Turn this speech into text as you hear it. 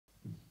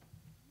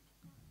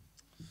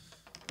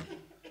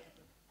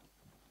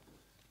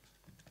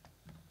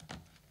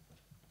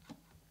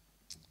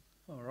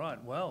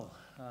right, well,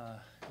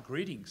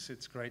 greetings.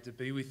 It's great to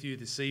be with you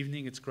this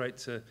evening. It's great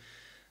to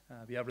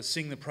be able to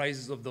sing the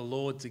praises of the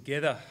Lord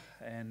together.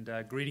 And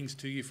greetings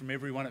to you from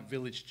everyone at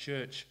Village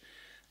Church.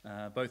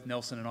 Both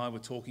Nelson and I were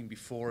talking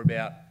before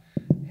about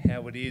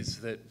how it is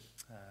that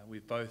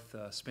we've both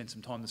spent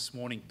some time this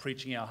morning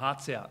preaching our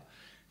hearts out.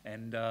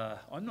 And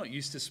I'm not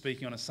used to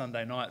speaking on a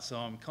Sunday night, so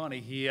I'm kind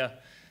of here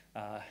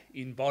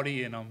in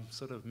body and I'm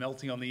sort of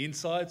melting on the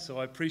inside. So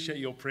I appreciate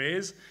your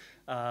prayers.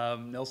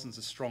 Nelson's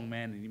a strong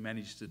man and he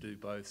managed to do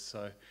both.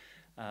 So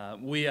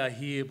we are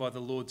here by the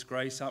Lord's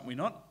grace, aren't we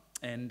not?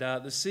 And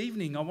this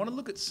evening I want to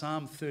look at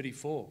Psalm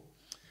 34,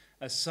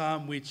 a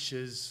psalm which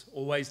has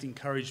always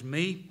encouraged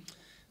me.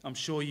 I'm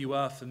sure you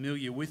are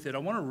familiar with it. I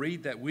want to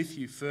read that with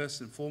you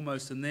first and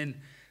foremost and then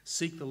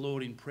seek the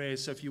Lord in prayer.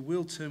 So if you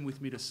will, turn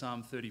with me to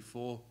Psalm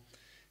 34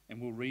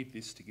 and we'll read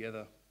this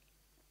together.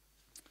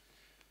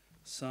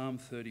 Psalm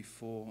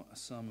 34, a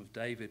psalm of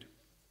David.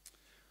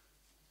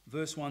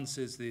 Verse 1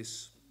 says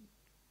this: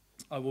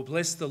 I will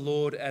bless the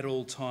Lord at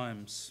all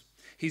times.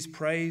 His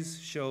praise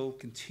shall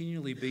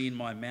continually be in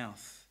my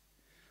mouth.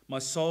 My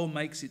soul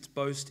makes its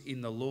boast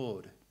in the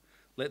Lord.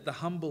 Let the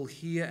humble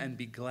hear and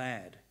be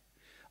glad.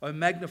 O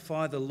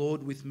magnify the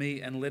Lord with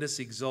me, and let us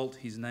exalt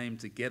his name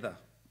together.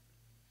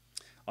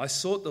 I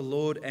sought the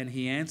Lord, and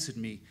he answered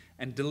me,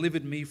 and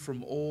delivered me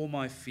from all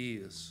my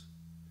fears.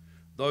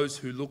 Those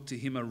who look to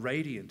him are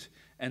radiant,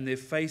 and their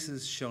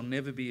faces shall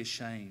never be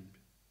ashamed.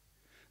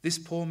 This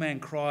poor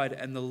man cried,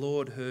 and the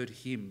Lord heard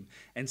him,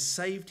 and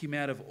saved him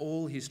out of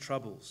all his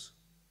troubles.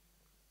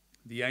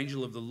 The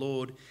angel of the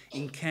Lord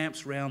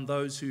encamps round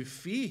those who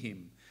fear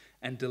him,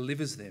 and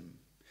delivers them.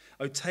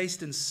 O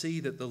taste and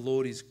see that the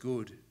Lord is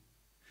good.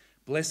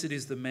 Blessed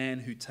is the man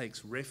who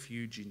takes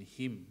refuge in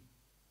him.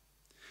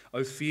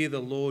 O fear the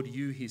Lord,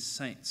 you his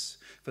saints,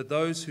 for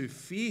those who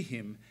fear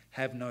him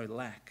have no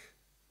lack.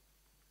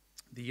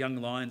 The young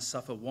lions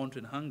suffer want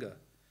and hunger,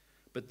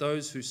 but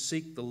those who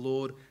seek the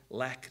Lord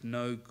lack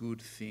no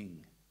good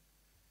thing.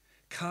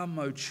 Come,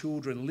 O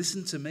children,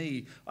 listen to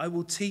me. I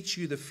will teach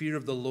you the fear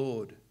of the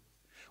Lord.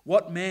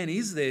 What man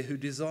is there who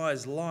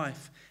desires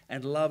life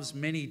and loves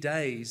many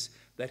days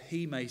that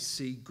he may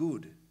see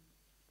good?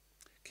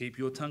 Keep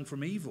your tongue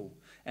from evil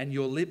and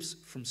your lips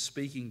from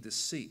speaking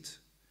deceit.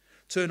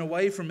 Turn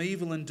away from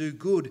evil and do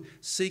good.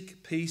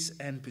 Seek peace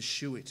and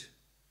pursue it.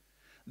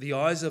 The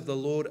eyes of the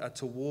Lord are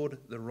toward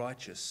the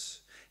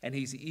righteous, and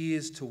his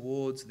ears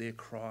towards their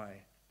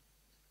cry.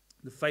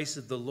 The face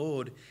of the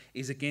Lord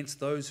is against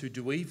those who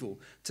do evil,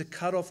 to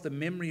cut off the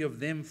memory of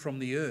them from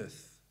the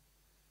earth.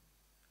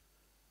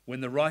 When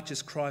the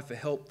righteous cry for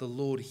help, the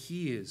Lord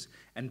hears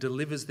and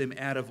delivers them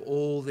out of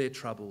all their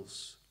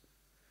troubles.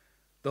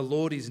 The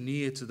Lord is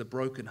near to the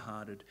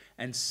brokenhearted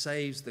and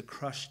saves the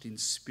crushed in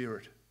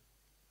spirit.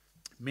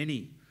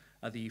 Many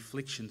are the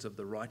afflictions of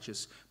the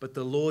righteous, but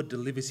the Lord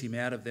delivers him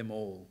out of them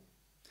all.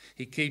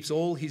 He keeps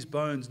all his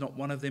bones, not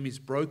one of them is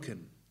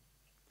broken.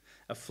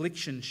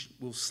 Affliction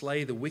will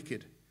slay the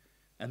wicked,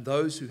 and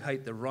those who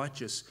hate the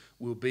righteous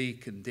will be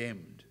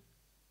condemned.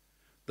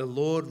 The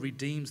Lord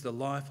redeems the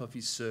life of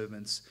his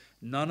servants.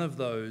 None of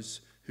those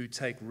who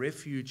take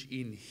refuge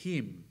in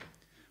him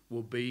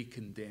will be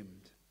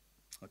condemned.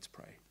 Let's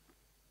pray.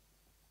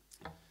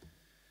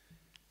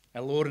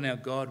 Our Lord and our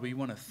God, we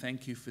want to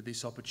thank you for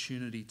this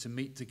opportunity to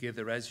meet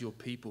together as your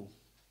people,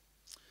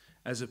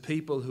 as a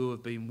people who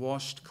have been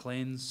washed,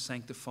 cleansed,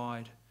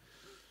 sanctified,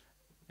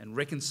 and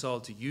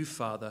reconciled to you,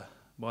 Father,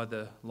 by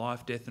the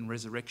life, death, and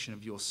resurrection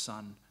of your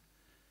Son.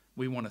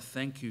 We want to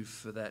thank you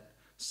for that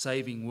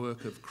saving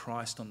work of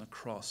Christ on the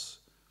cross.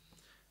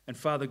 And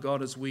Father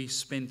God, as we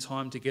spend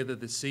time together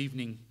this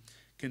evening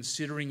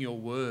considering your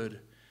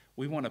word,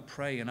 we want to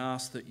pray and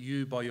ask that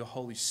you, by your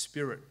Holy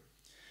Spirit,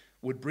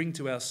 would bring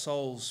to our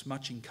souls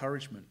much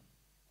encouragement.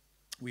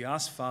 We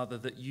ask, Father,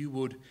 that you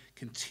would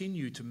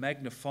continue to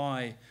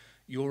magnify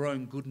your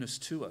own goodness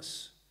to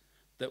us,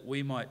 that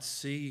we might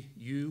see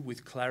you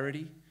with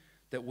clarity,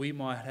 that we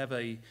might have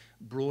a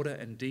broader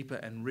and deeper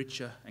and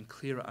richer and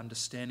clearer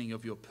understanding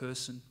of your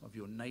person, of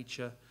your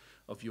nature,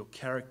 of your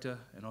character,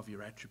 and of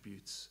your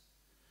attributes.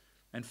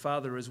 And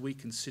Father, as we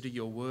consider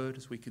your word,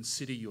 as we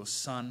consider your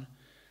Son,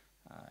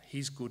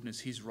 his goodness,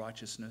 his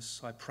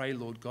righteousness, I pray,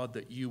 Lord God,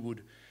 that you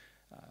would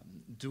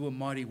do a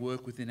mighty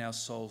work within our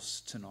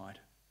souls tonight.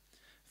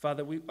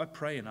 Father, I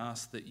pray and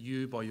ask that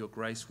you, by your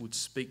grace, would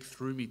speak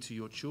through me to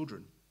your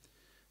children,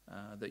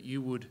 that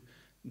you would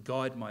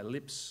guide my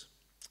lips,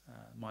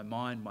 my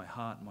mind, my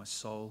heart, my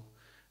soul,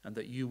 and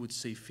that you would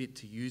see fit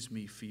to use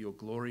me for your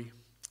glory,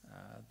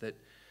 that,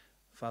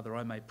 Father,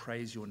 I may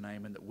praise your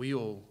name, and that we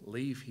all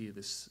leave here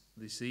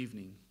this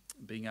evening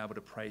being able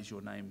to praise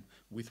your name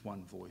with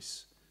one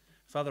voice.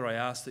 Father, I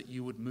ask that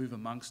you would move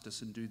amongst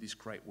us and do this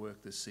great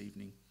work this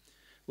evening.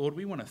 Lord,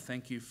 we want to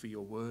thank you for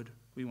your word.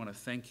 We want to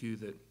thank you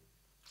that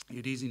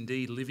it is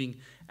indeed living,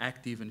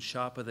 active, and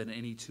sharper than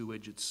any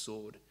two-edged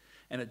sword.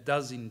 And it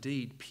does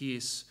indeed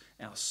pierce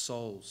our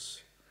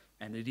souls.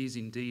 And it is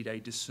indeed a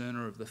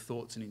discerner of the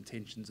thoughts and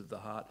intentions of the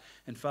heart.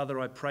 And Father,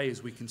 I pray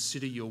as we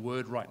consider your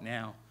word right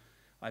now,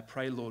 I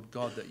pray, Lord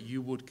God, that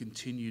you would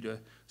continue to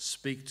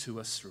speak to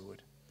us through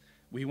it.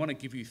 We want to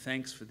give you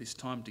thanks for this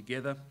time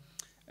together,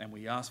 and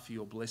we ask for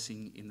your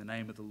blessing in the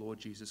name of the Lord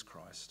Jesus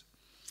Christ.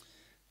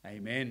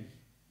 Amen.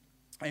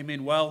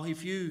 Amen. Well,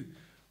 if you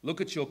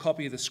look at your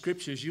copy of the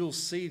scriptures, you'll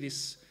see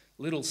this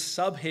little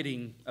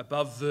subheading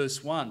above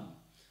verse 1.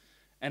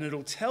 And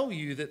it'll tell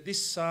you that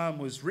this psalm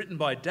was written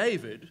by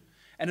David,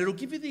 and it'll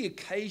give you the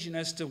occasion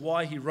as to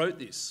why he wrote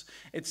this.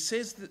 It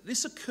says that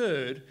this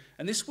occurred,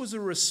 and this was a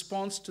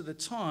response to the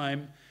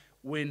time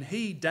when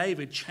he,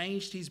 David,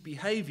 changed his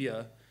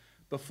behavior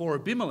before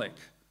Abimelech,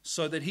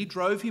 so that he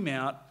drove him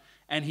out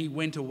and he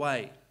went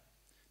away.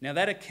 Now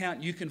that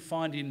account you can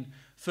find in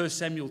 1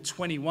 Samuel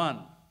 21,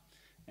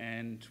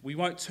 and we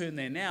won't turn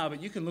there now,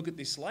 but you can look at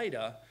this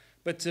later.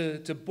 But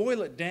to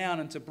boil it down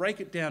and to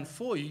break it down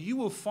for you, you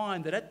will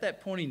find that at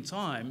that point in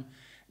time,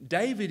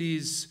 David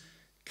is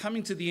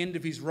coming to the end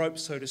of his rope,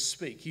 so to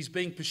speak. He's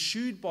being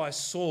pursued by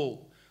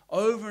Saul.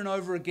 Over and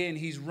over again,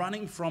 he's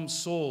running from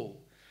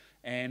Saul.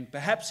 And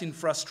perhaps in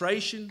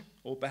frustration,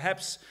 or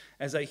perhaps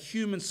as a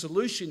human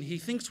solution, he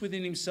thinks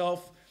within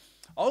himself,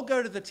 I'll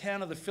go to the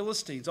town of the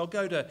Philistines. I'll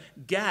go to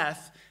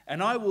Gath,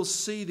 and I will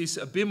see this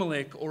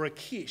Abimelech, or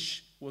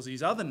Achish was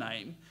his other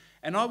name,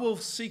 and I will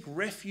seek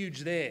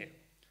refuge there.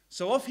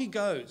 So off he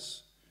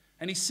goes,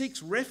 and he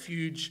seeks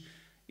refuge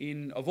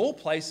in, of all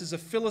places, a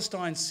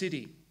Philistine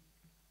city.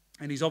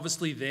 And he's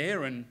obviously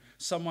there, and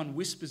someone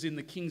whispers in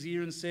the king's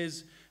ear and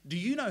says, do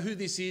you know who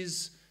this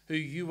is who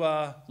you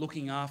are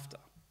looking after?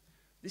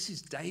 This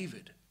is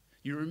David.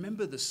 You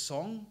remember the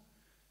song?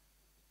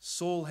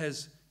 Saul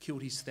has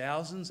killed his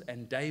thousands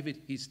and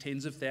David his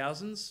tens of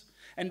thousands.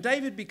 And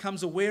David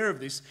becomes aware of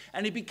this,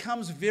 and he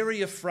becomes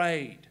very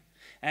afraid.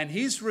 And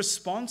his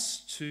response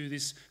to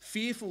this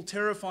fearful,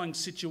 terrifying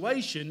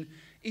situation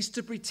is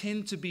to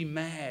pretend to be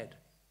mad.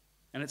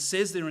 And it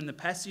says there in the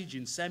passage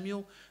in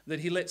Samuel that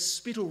he lets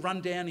spittle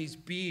run down his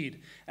beard,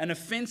 an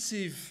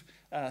offensive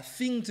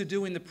thing to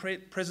do in the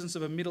presence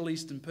of a Middle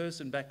Eastern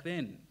person back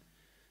then.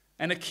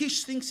 And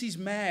Achish thinks he's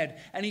mad,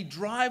 and he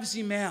drives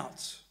him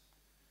out.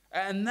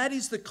 And that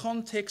is the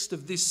context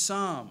of this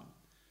psalm.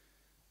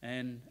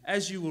 And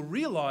as you will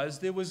realize,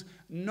 there was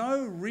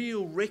no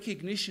real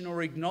recognition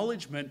or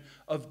acknowledgement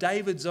of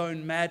David's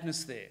own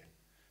madness there.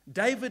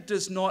 David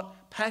does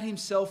not pat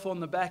himself on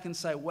the back and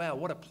say, wow,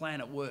 what a plan,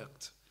 it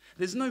worked.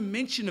 There's no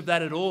mention of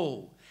that at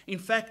all. In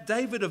fact,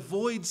 David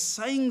avoids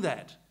saying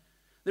that.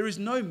 There is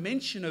no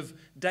mention of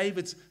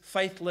David's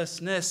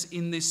faithlessness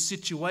in this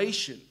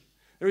situation.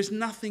 There is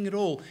nothing at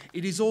all.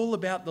 It is all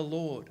about the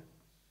Lord.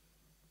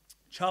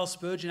 Charles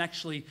Spurgeon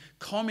actually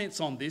comments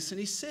on this, and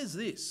he says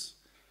this: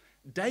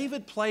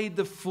 David played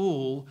the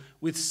fool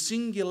with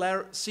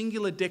singular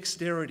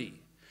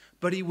dexterity,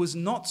 but he was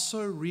not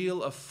so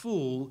real a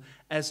fool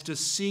as to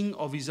sing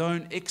of his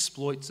own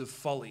exploits of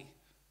folly.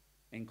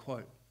 End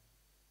quote.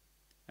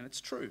 And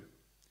it's true.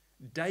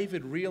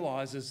 David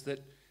realizes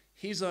that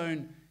his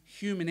own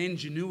human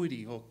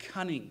ingenuity or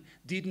cunning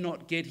did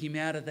not get him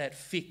out of that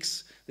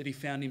fix that he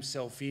found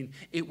himself in.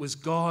 It was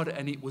God,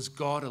 and it was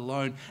God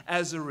alone.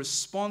 As a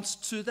response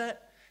to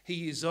that,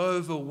 he is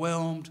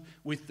overwhelmed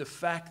with the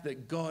fact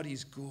that God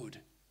is good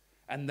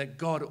and that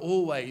God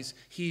always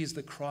hears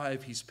the cry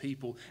of his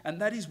people. And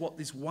that is what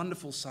this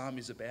wonderful psalm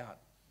is about.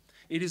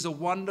 It is a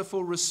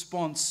wonderful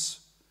response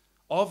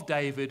of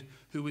David,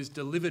 who is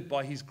delivered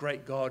by his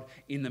great God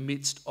in the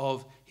midst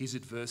of his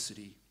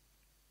adversity.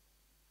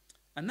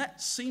 And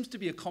that seems to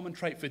be a common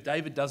trait for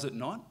David, does it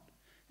not?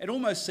 It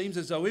almost seems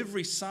as though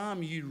every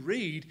psalm you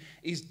read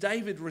is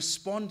David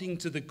responding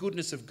to the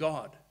goodness of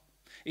God.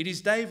 It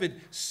is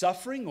David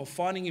suffering or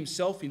finding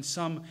himself in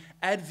some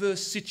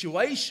adverse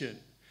situation,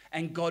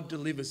 and God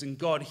delivers, and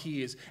God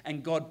hears,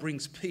 and God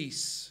brings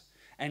peace,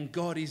 and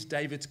God is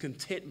David's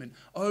contentment.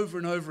 Over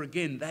and over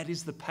again, that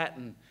is the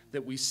pattern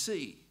that we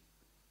see.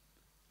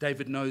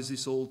 David knows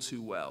this all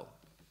too well.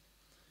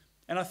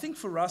 And I think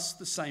for us,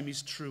 the same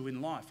is true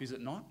in life, is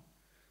it not?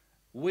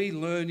 We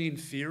learn in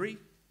theory,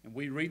 and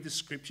we read the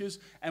scriptures,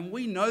 and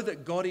we know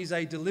that God is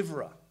a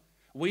deliverer.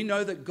 We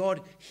know that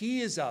God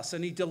hears us,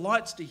 and he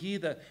delights to hear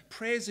the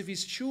prayers of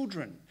his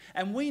children.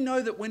 And we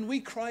know that when we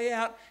cry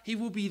out, he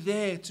will be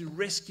there to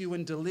rescue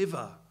and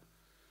deliver.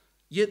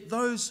 Yet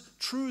those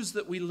truths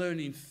that we learn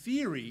in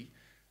theory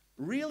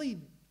really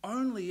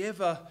only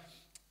ever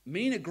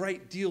mean a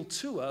great deal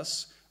to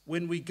us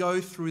when we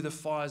go through the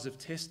fires of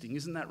testing.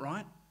 Isn't that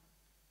right?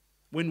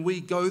 When we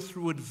go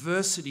through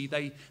adversity,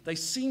 they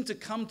seem to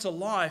come to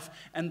life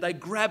and they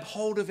grab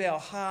hold of our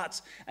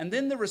hearts. And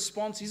then the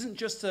response isn't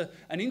just an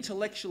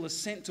intellectual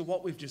assent to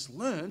what we've just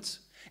learnt.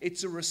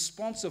 It's a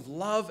response of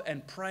love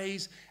and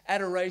praise,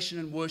 adoration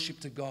and worship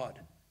to God.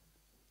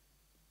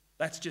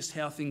 That's just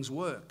how things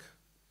work.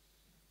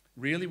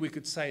 Really, we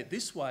could say it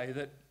this way,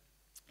 that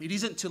it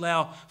isn't till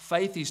our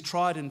faith is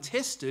tried and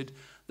tested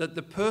that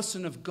the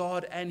person of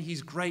God and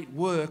his great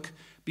work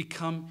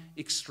become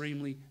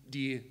extremely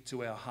dear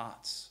to our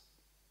hearts.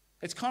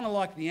 It's kind of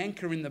like the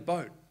anchor in the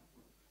boat,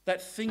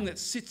 that thing that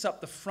sits up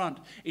the front.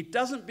 It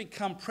doesn't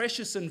become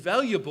precious and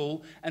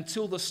valuable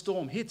until the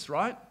storm hits,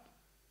 right?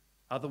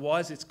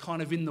 Otherwise, it's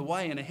kind of in the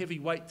way and a heavy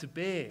weight to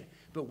bear.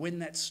 But when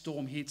that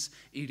storm hits,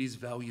 it is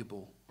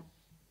valuable.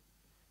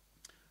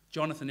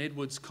 Jonathan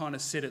Edwards kind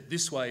of said it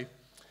this way: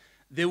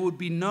 there would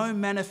be no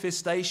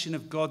manifestation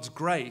of God's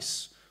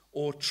grace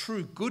or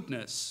true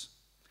goodness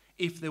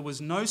if there was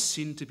no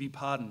sin to be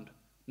pardoned,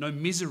 no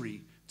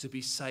misery to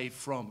be saved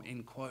from,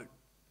 end quote.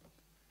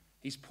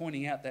 He's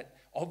pointing out that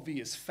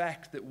obvious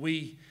fact that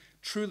we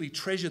truly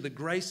treasure the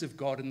grace of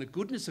God and the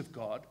goodness of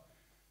God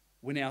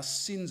when our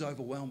sins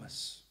overwhelm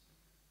us,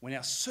 when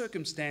our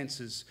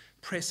circumstances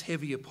press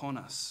heavy upon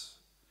us.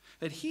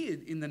 But here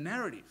in the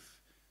narrative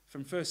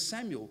from 1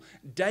 Samuel,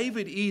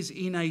 David is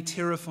in a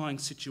terrifying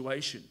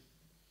situation.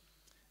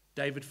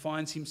 David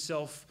finds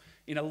himself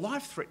in a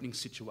life-threatening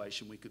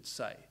situation, we could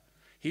say.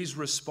 His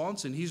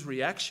response and his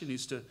reaction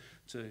is to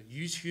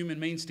use human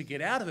means to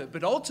get out of it.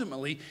 But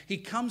ultimately, he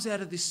comes out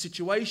of this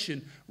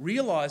situation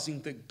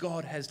realizing that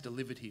God has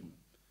delivered him.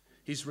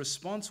 His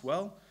response,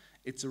 well,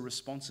 it's a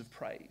response of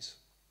praise.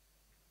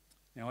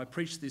 Now, I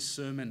preached this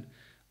sermon,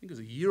 I think it was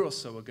a year or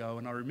so ago,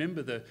 and I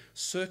remember the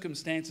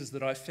circumstances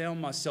that I found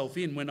myself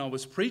in when I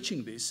was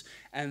preaching this,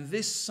 and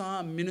this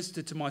psalm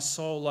ministered to my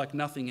soul like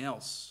nothing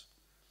else.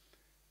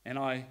 And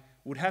I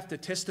would have to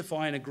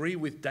testify and agree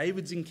with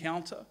David's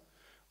encounter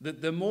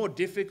that the more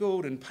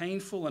difficult and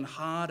painful and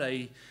hard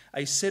a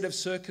set of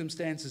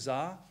circumstances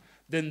are,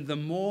 then the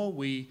more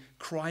we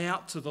cry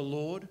out to the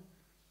Lord,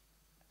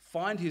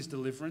 find his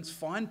deliverance,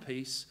 find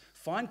peace,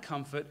 find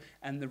comfort,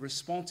 and the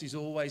response is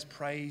always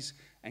praise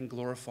and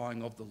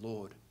glorifying of the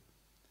Lord.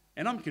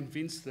 And I'm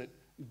convinced that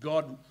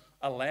God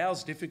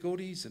allows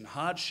difficulties and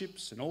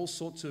hardships and all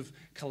sorts of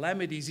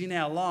calamities in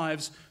our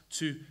lives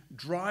to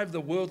drive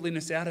the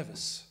worldliness out of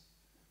us,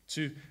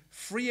 to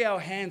free our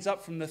hands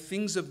up from the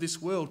things of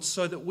this world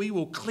so that we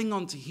will cling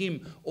on to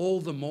him all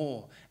the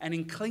more. And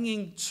in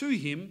clinging to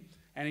him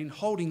and in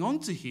holding on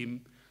to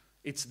him,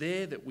 it's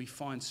there that we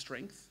find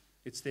strength.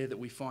 It's there that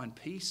we find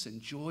peace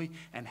and joy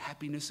and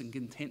happiness and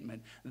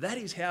contentment. That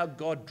is how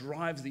God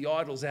drives the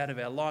idols out of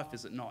our life,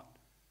 is it not?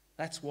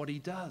 That's what he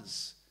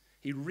does.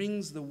 He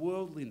wrings the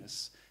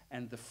worldliness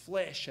and the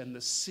flesh and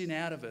the sin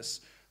out of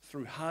us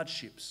through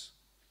hardships,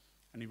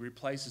 and he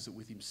replaces it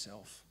with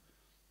himself.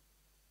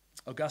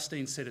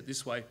 Augustine said it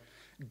this way: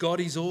 God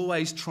is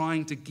always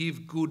trying to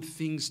give good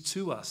things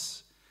to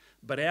us,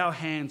 but our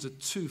hands are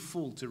too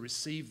full to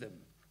receive them.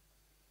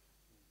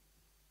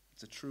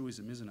 It's a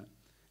truism, isn't it?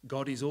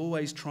 God is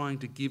always trying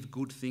to give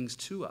good things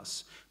to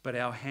us, but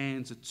our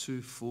hands are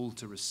too full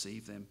to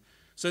receive them.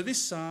 So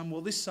this psalm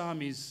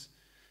is,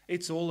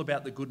 it's all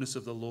about the goodness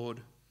of the Lord.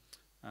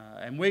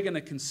 And we're going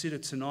to consider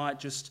tonight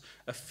just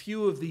a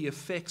few of the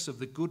effects of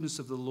the goodness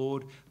of the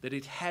Lord that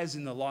it has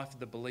in the life of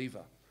the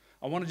believer.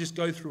 I want to just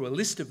go through a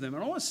list of them.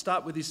 And I want to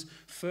start with this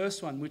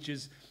first one, which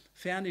is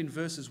found in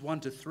verses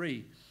 1 to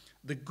 3.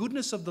 The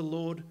goodness of the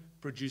Lord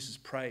produces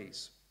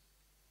praise.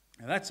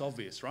 Now that's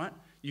obvious, right?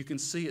 You can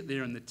see it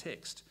there in the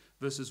text,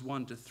 verses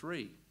 1 to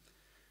 3.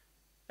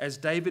 As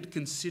David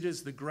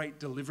considers the great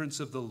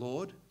deliverance of the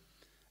Lord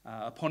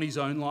upon his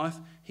own life,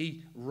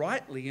 he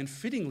rightly and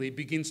fittingly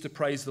begins to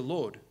praise the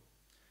Lord.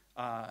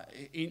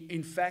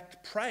 In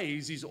fact,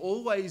 praise is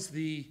always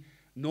the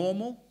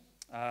normal,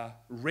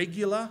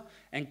 regular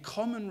and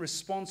common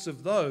response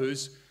of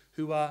those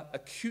who are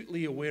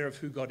acutely aware of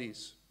who God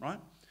is, right?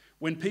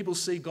 When people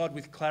see God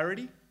with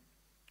clarity,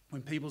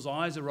 when people's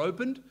eyes are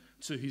opened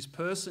to his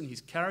person, his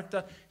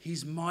character,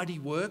 his mighty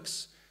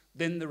works,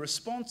 then the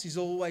response is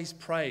always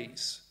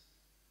praise.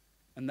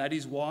 And that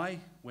is why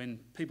when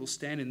people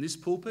stand in this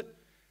pulpit,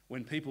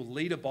 when people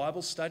lead a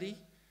Bible study,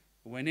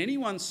 when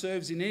anyone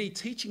serves in any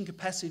teaching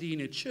capacity in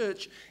a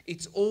church,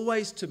 it's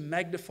always to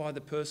magnify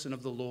the person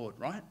of the Lord,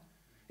 right?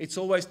 It's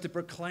always to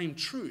proclaim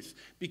truth,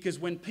 because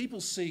when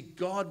people see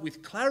God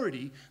with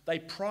clarity, they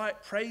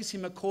praise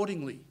him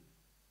accordingly.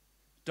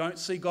 Don't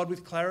see God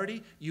with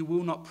clarity, you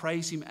will not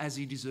praise him as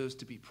he deserves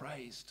to be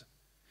praised.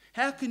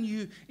 How can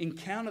you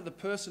encounter the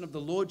person of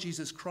the Lord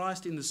Jesus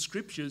Christ in the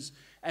scriptures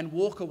and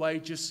walk away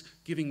just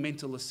giving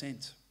mental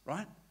assent,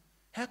 right?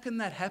 How can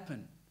that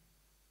happen?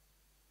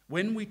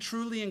 When we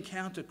truly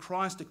encounter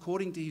Christ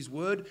according to his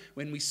word,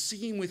 when we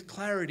see him with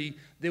clarity,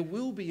 there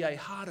will be a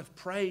heart of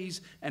praise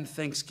and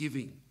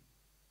thanksgiving.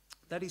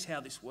 That is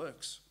how this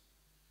works.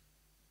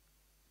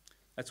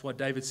 That's why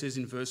David says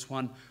in verse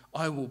 1,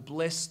 I will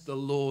bless the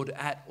Lord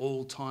at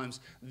all times.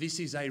 This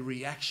is a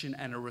reaction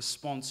and a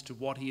response to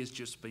what he has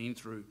just been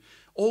through.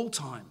 All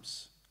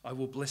times I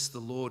will bless the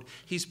Lord.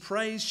 His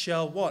praise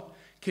shall what?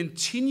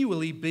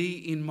 Continually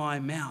be in my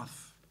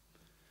mouth.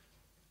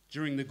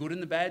 During the good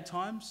and the bad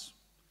times,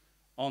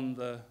 on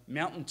the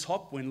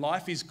mountaintop when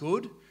life is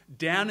good,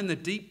 down in the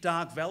deep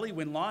dark valley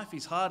when life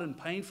is hard and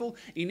painful,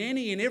 in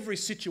any and every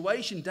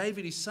situation,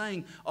 David is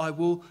saying, I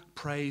will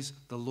praise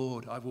the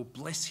Lord. I will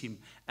bless him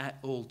at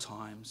all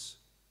times.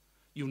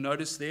 You'll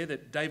notice there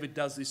that David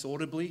does this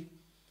audibly.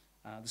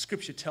 The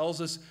scripture tells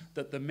us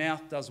that the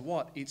mouth does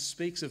what? It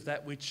speaks of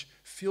that which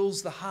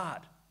fills the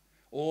heart,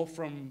 or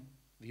from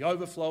the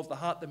overflow of the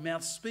heart, the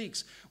mouth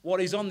speaks. What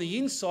is on the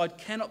inside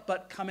cannot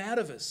but come out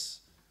of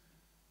us.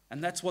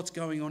 And that's what's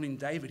going on in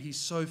David. He's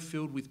so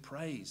filled with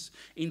praise.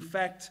 In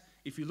fact,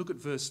 if you look at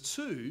verse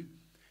 2,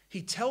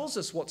 he tells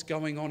us what's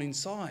going on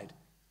inside.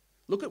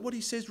 Look at what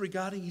he says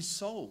regarding his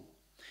soul.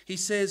 He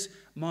says,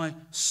 my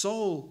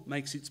soul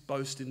makes its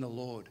boast in the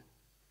Lord.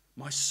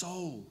 My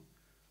soul,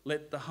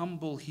 let the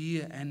humble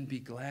hear and be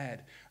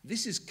glad.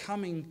 This is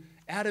coming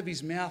out of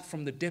his mouth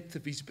from the depth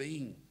of his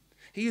being.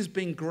 He has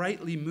been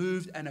greatly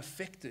moved and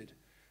affected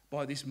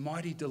by this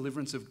mighty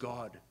deliverance of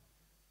God.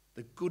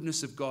 The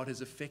goodness of God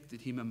has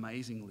affected him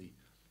amazingly.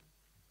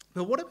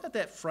 But what about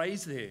that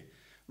phrase there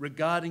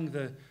regarding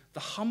the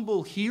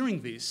humble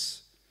hearing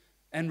this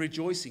and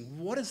rejoicing?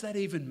 What does that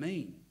even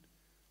mean?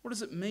 What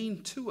does it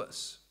mean to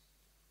us?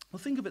 Well,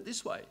 think of it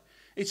this way.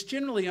 It's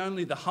generally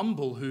only the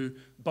humble who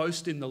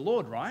boast in the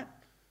Lord, right?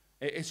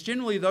 It's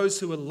generally those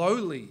who are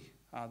lowly,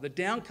 the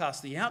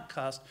downcast, the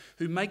outcast,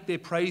 who make their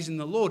praise in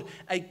the Lord.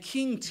 A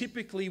king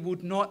typically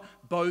would not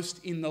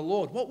boast in the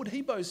Lord. What would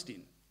he boast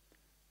in?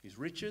 His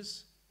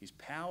riches, his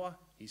power,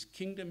 his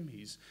kingdom,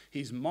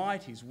 his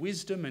might, his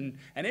wisdom, and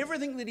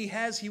everything that he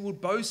has, he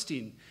would boast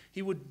in.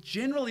 He would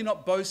generally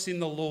not boast in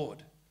the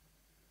Lord.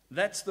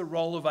 That's the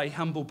role of a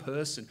humble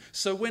person.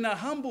 So when a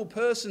humble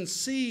person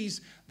sees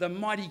the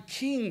mighty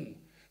king,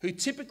 who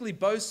typically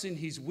boasts in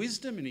his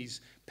wisdom and his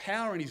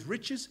power and his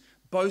riches,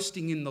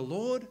 boasting in the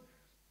Lord,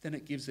 then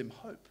it gives them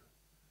hope.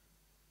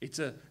 It's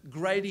a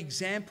great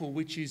example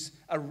which is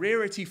a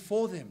rarity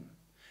for them.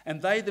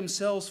 And they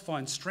themselves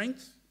find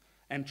strength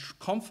and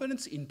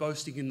confidence in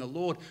boasting in the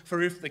Lord.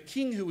 For if the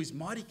king who is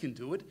mighty can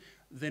do it,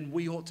 then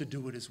we ought to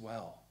do it as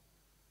well.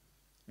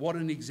 What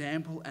an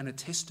example and a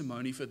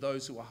testimony for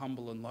those who are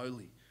humble and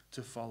lowly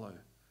to follow.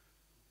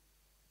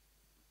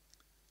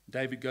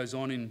 David goes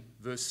on in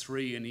verse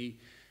 3, and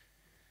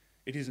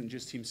it isn't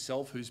just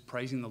himself who's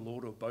praising the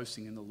Lord or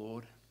boasting in the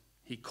Lord.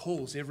 He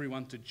calls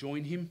everyone to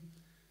join him.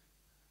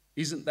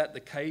 Isn't that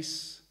the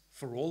case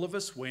for all of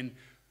us when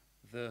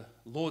the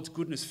Lord's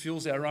goodness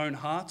fills our own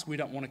hearts? We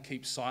don't want to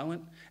keep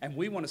silent, and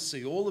we want to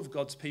see all of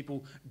God's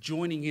people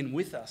joining in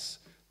with us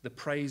the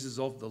praises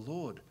of the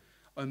Lord.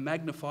 Oh,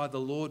 magnify the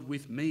Lord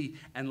with me,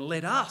 and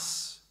let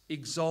us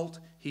exalt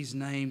his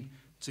name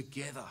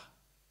together.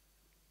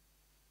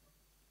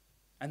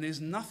 And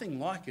there's nothing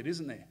like it,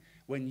 isn't there?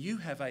 When you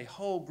have a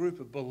whole group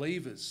of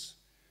believers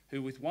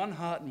who with one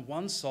heart and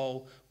one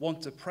soul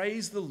want to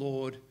praise the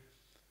Lord,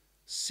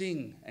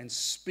 sing and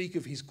speak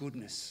of his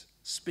goodness,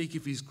 speak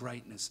of his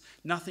greatness.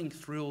 Nothing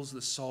thrills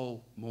the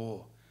soul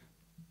more.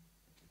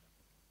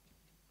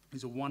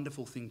 It's a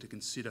wonderful thing to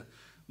consider.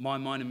 My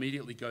mind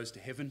immediately goes to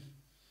heaven.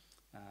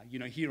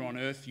 Here on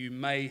earth, you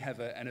may have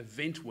an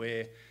event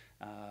where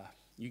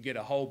you get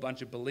a whole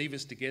bunch of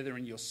believers together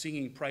and you're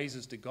singing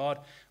praises to God.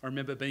 I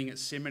remember being at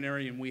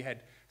seminary and we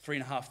had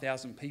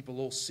 3,500 people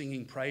all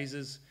singing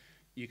praises.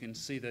 You can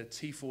see the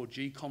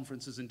T4G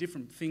conferences and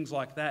different things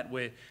like that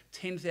where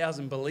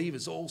 10,000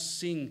 believers all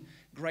sing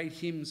great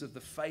hymns of the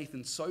faith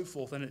and so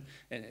forth. And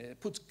it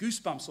puts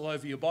goosebumps all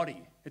over your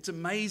body. It's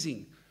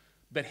amazing.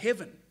 But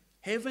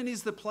heaven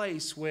is the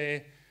place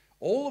where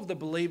all of the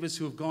believers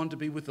who have gone to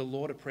be with the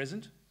Lord are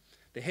present.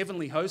 The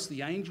heavenly host,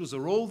 the angels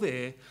are all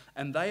there,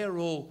 and they are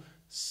all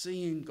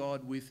seeing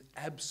God with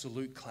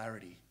absolute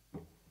clarity.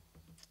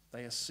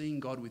 They are seeing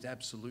God with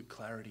absolute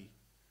clarity,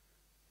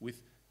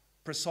 with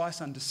precise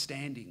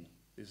understanding.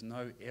 There's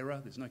no error,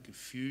 there's no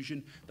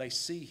confusion. They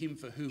see him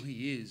for who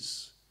he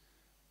is.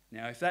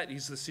 Now, if that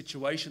is the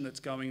situation that's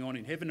going on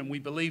in heaven, and we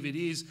believe it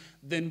is,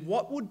 then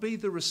what would be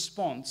the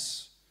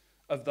response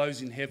of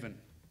those in heaven?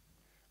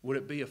 Would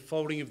it be a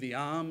folding of the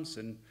arms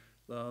and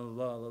la,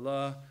 la, la,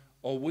 la?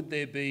 Or would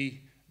there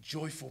be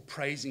joyful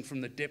praising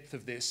from the depth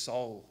of their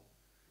soul?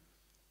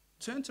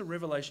 Turn to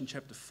Revelation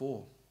chapter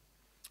 4.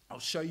 I'll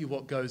show you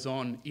what goes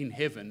on in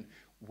heaven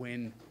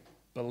when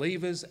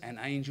believers and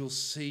angels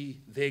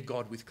see their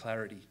God with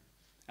clarity.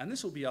 And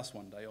this will be us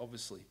one day,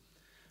 obviously.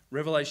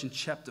 Revelation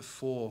chapter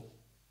 4,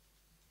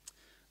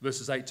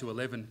 verses 8 to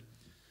 11.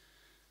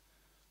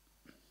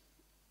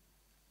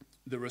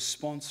 The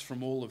response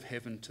from all of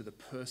heaven to the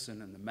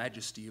person and the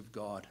majesty of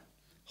God.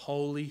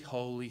 Holy,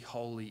 holy,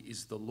 holy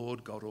is the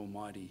Lord God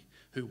Almighty,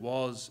 who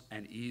was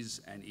and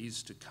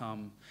is to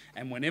come.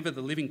 And whenever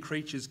the living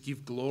creatures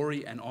give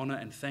glory and honour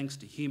and thanks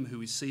to him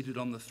who is seated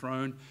on the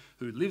throne,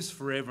 who lives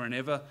forever and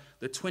ever,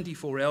 the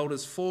 24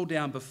 elders fall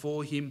down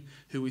before him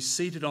who is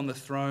seated on the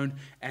throne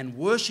and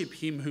worship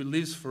him who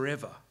lives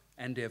forever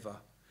and ever.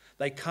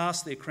 They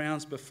cast their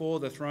crowns before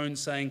the throne,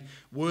 saying,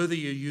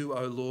 Worthy are you,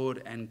 O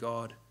Lord and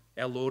God,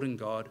 our Lord and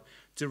God,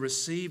 to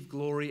receive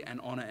glory and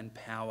honour and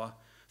power.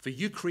 For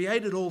you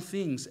created all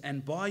things,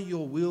 and by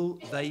your will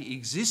they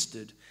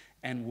existed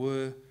and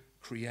were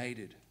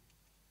created.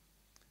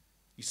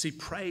 You see,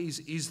 praise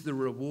is the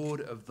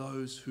reward of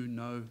those who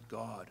know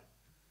God.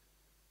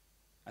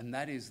 And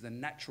that is the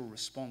natural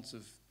response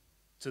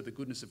to the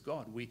goodness of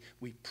God. We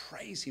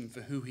praise him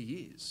for who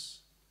he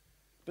is.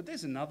 But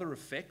there's another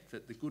effect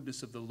that the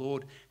goodness of the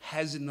Lord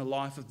has in the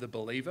life of the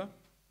believer,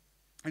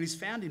 and is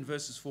found in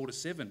verses 4 to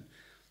 7.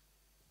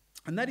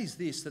 And that is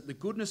this, that the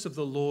goodness of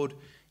the Lord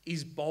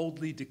is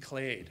boldly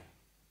declared.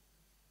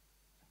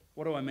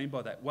 What do I mean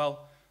by that?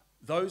 Well,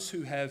 those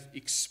who have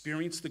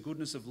experienced the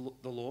goodness of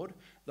the Lord,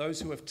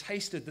 those who have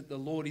tasted that the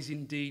Lord is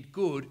indeed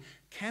good,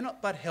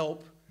 cannot but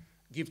help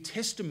give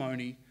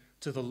testimony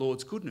to the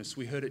Lord's goodness.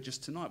 We heard it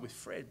just tonight with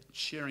Fred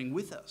sharing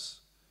with us.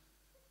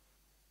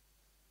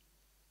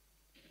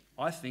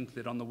 I think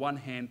that on the one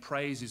hand,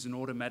 praise is an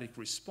automatic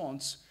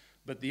response,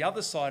 but the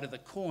other side of the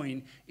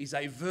coin is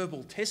a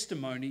verbal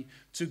testimony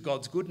to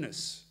God's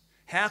goodness.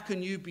 How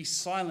can you be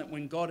silent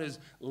when God has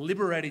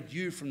liberated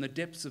you from the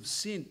depths of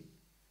sin?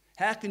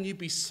 How can you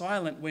be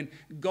silent when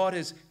God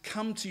has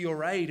come to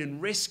your aid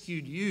and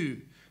rescued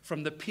you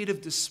from the pit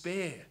of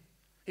despair?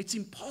 It's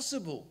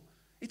impossible.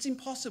 It's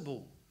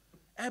impossible.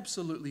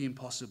 Absolutely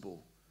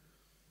impossible.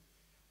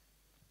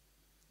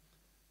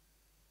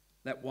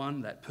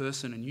 That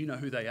person, and you know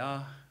who they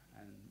are,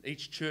 and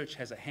each church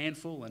has a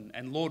handful,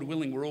 and Lord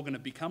willing, we're all going to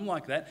become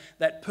like that.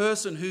 That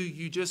person who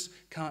you just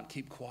can't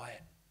keep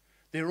quiet.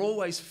 They're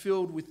always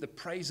filled with the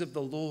praise of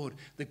the Lord,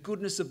 the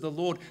goodness of the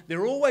Lord.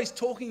 They're always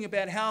talking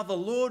about how the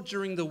Lord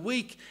during the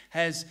week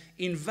has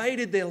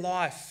invaded their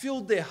life,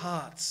 filled their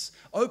hearts,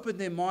 opened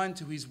their mind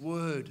to his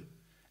word,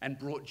 and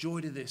brought joy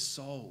to their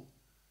soul.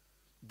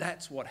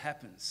 That's what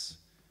happens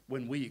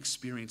when we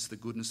experience the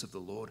goodness of the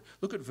Lord.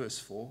 Look at verse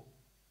 4.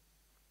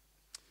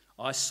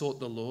 I sought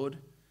the Lord,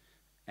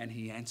 and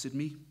he answered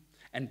me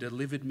and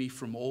delivered me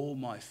from all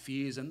my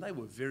fears, and they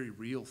were very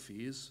real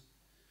fears.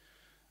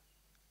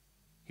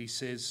 He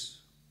says,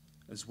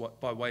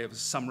 by way of a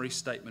summary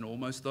statement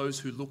almost, those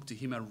who look to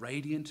him are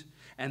radiant,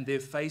 and their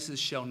faces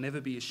shall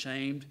never be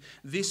ashamed.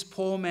 This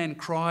poor man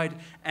cried,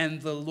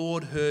 and the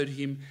Lord heard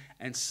him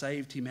and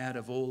saved him out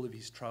of all of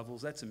his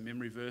troubles. That's a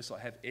memory verse I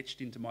have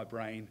etched into my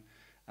brain.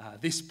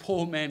 This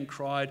poor man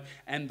cried,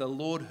 and the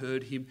Lord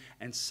heard him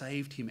and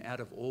saved him out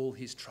of all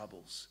his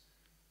troubles.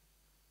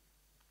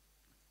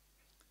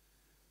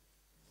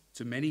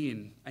 To many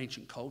in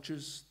ancient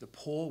cultures, the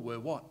poor were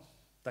what?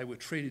 They were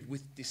treated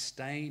with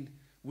disdain,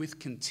 with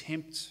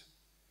contempt.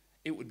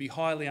 It would be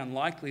highly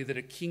unlikely that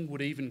a king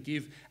would even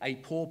give a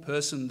poor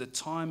person the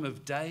time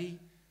of day.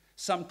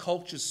 Some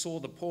cultures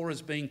saw the poor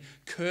as being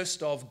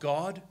cursed of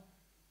God,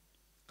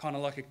 kind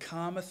of like a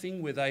karma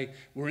thing where they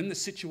were in the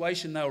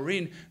situation they were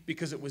in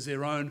because it was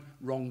their own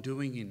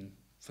wrongdoing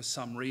for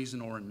some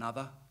reason or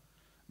another.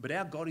 But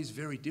our God is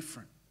very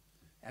different.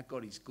 Our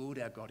God is good,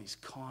 our God is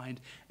kind,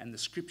 and the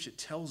scripture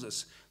tells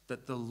us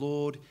that the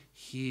Lord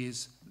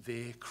hears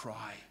their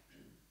cry.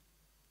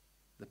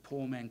 The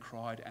poor man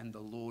cried, and the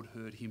Lord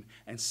heard him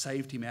and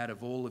saved him out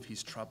of all of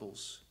his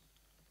troubles.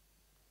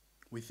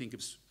 We think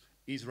of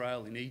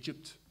Israel in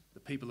Egypt,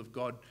 the people of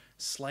God,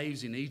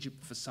 slaves in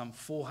Egypt for some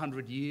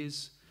 400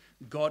 years.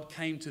 God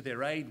came to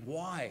their aid.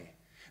 Why?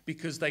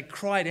 Because they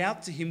cried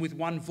out to him with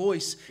one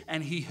voice,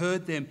 and he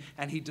heard them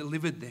and he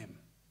delivered them.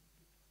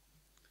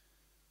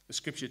 The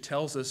scripture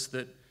tells us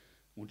that,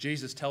 well,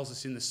 Jesus tells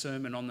us in the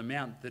Sermon on the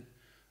Mount that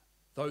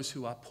those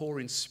who are poor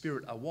in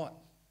spirit are what?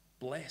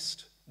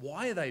 Blessed.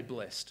 Why are they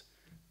blessed?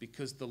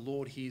 Because the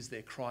Lord hears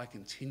their cry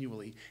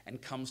continually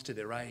and comes to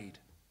their aid.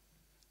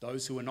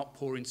 Those who are not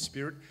poor in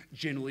spirit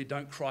generally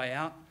don't cry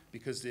out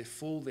because they're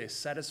full, they're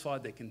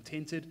satisfied, they're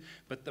contented.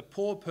 But the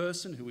poor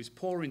person who is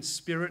poor in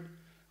spirit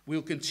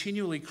will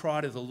continually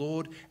cry to the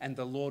Lord, and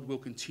the Lord will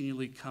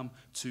continually come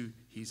to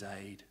his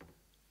aid.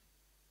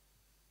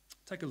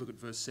 Take a look at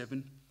verse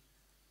 7.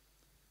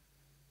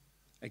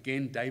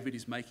 Again, David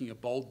is making a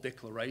bold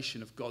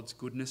declaration of God's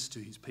goodness to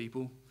his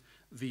people.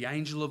 The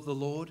angel of the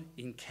Lord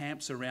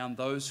encamps around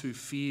those who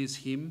fear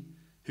him,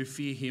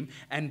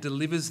 and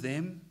delivers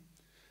them.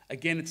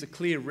 Again, it's a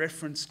clear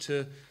reference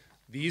to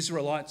the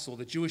Israelites or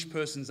the Jewish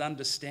person's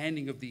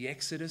understanding of the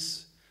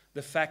Exodus,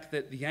 the fact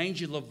that the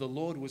angel of the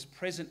Lord was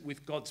present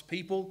with God's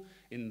people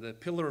in the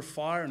pillar of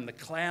fire and the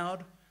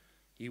cloud.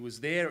 He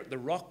was there at the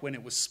rock when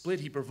it was split.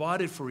 He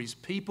provided for his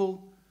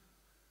people.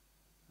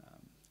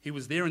 He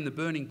was there in the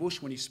burning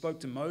bush when he spoke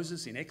to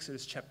Moses in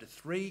Exodus chapter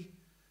 3.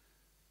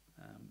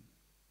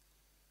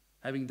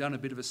 Having done a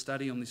bit of a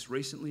study on this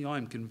recently, I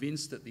am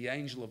convinced that the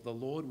angel of the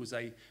Lord was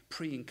a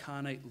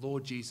pre-incarnate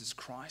Lord Jesus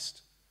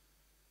Christ,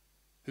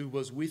 who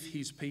was with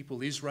his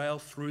people Israel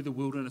through the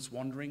wilderness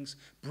wanderings,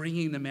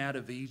 bringing them out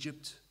of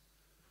Egypt.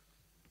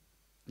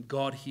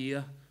 God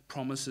here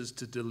promises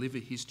to deliver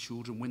his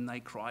children when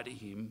they cry to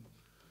him.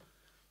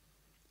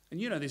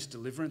 And you know this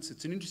deliverance,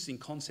 it's an interesting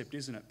concept,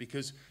 isn't it?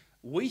 Because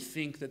we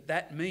think that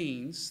that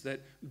means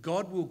that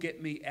God will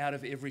get me out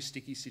of every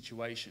sticky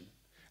situation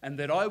and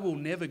that I will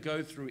never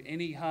go through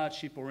any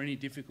hardship or any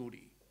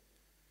difficulty.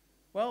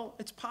 Well,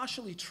 it's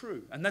partially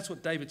true, and that's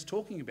what David's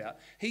talking about.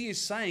 He is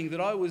saying that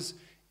I was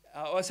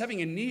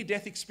having a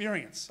near-death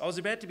experience. I was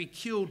about to be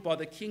killed by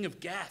the king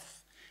of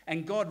Gath,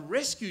 and God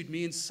rescued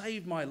me and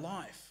saved my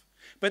life.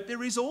 But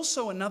there is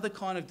also another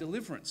kind of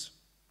deliverance,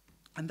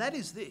 and that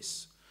is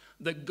this,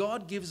 that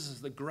God gives us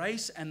the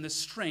grace and the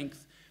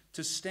strength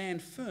to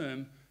stand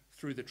firm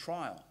through the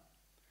trial,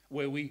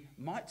 where we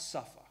might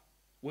suffer,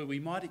 where we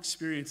might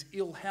experience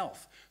ill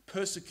health,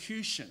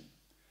 persecution,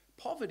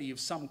 poverty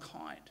of some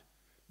kind.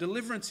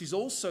 Deliverance is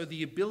also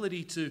the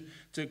ability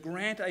to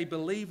grant a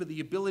believer the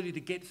ability to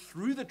get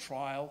through the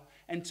trial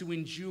and to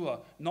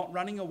endure, not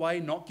running away,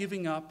 not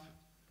giving up,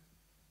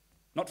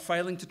 not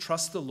failing to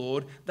trust the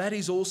Lord. That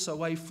is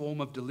also a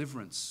form of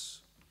deliverance.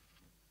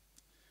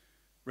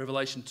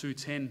 Revelation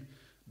 2:10,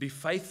 be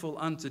faithful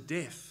unto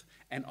death,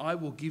 and I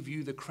will give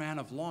you the crown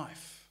of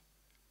life.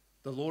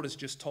 The Lord has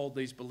just told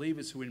these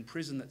believers who are in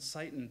prison that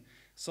Satan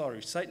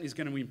is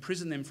going to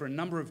imprison them for a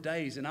number of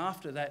days, and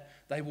after that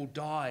they will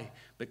die.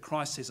 But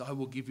Christ says, I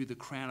will give you the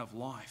crown of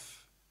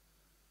life.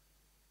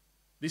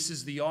 This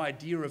is the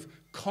idea of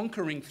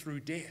conquering through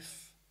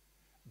death,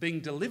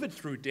 being delivered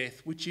through death,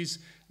 which is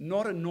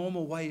not a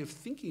normal way of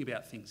thinking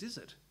about things, is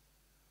it?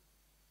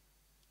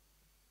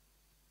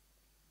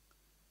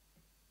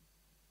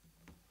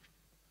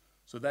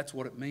 So that's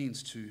what it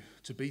means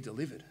to be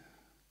delivered,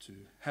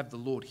 to have the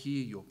Lord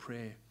hear your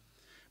prayer.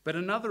 But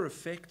another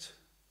effect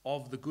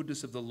of the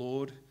goodness of the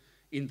Lord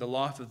in the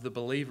life of the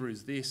believer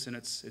is this, and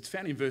it's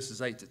found in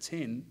verses 8 to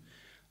 10.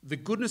 The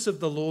goodness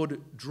of the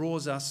Lord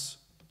draws us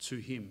to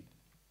him.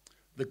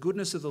 The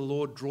goodness of the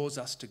Lord draws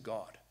us to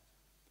God.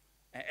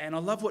 And I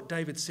love what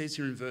David says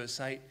here in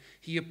verse 8.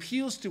 He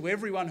appeals to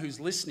everyone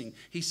who's listening.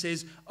 He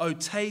says, "Oh,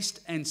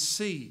 taste and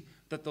see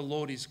that the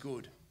Lord is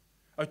good.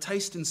 Oh,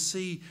 taste and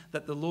see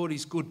that the Lord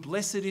is good.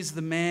 Blessed is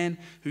the man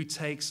who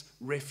takes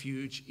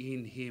refuge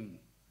in him."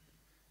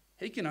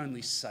 He can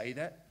only say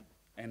that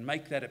and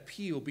make that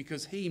appeal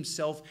because he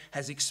himself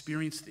has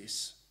experienced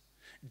this.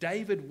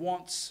 David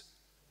wants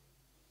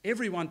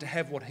everyone to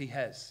have what he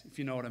has, if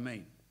you know what I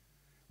mean.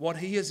 What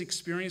he has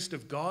experienced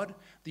of God,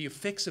 the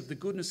effects of the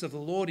goodness of the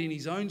Lord in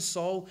his own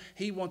soul,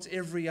 he wants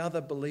every other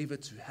believer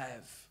to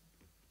have.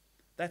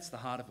 That's the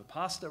heart of a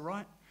pastor,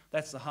 right?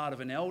 That's the heart of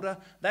an elder.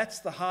 That's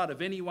the heart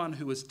of anyone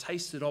who has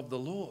tasted of the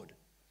Lord.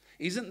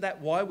 Isn't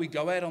that why we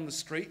go out on the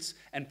streets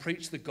and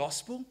preach the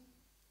gospel?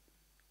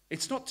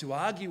 It's not to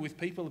argue with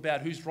people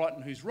about who's right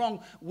and who's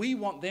wrong. We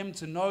want them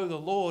to know the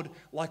Lord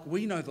like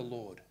we know the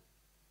Lord.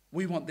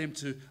 We want them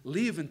to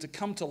live and to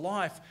come to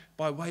life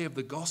by way of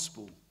the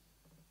gospel.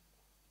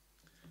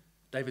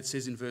 David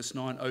says in verse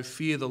 9, "O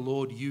fear the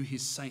Lord, you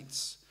his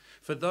saints,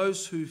 for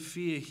those who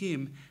fear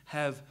him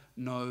have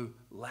no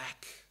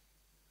lack.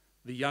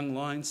 The young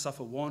lions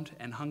suffer want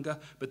and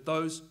hunger, but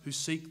those who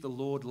seek the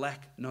Lord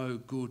lack no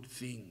good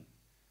thing."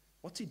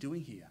 What's he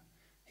doing here?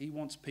 He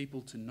wants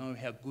people to know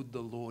how good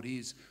the Lord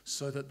is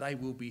so that they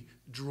will be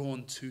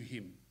drawn to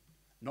him,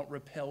 not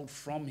repelled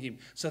from him,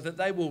 so that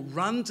they will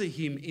run to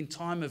him in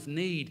time of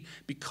need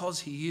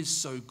because he is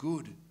so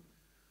good.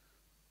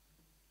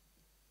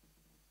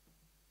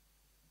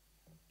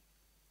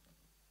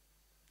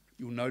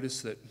 You'll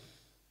notice that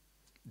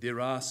there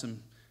are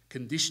some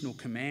conditional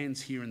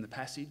commands here in the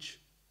passage.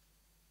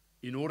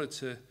 In order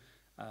to,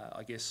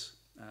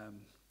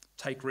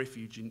 take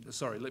refuge in...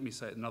 let me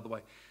say it another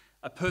way.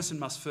 A person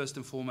must first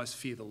and foremost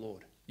fear the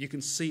Lord. You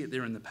can see it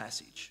there in the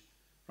passage,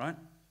 right?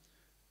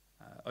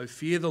 "O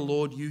fear the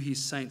Lord, you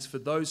his saints, for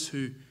those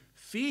who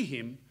fear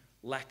him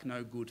lack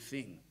no good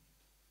thing."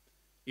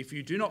 If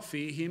you do not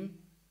fear him,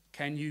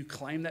 can you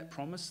claim that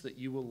promise that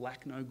you will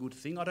lack no good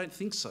thing? I don't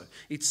think so.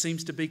 It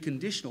seems to be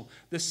conditional.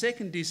 The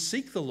second is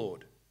seek the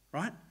Lord,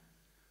 right?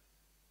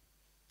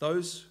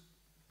 "O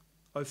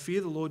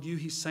fear the Lord, you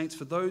his saints,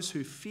 for those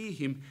who fear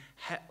him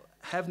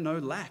have no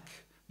lack.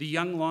 The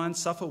young lions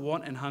suffer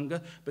want and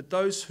hunger, but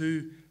those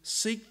who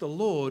seek the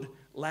Lord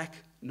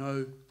lack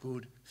no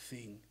good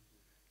thing."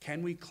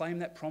 Can we claim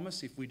that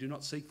promise if we do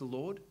not seek the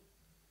Lord?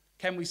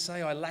 Can we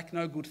say, "I lack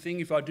no good thing"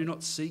 if I do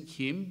not seek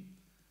him?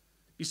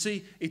 You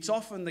see, it's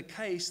often the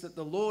case that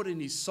the Lord in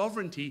his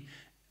sovereignty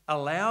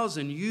allows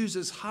and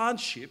uses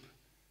hardship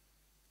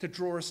to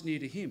draw us near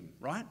to him,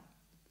 right?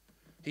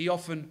 He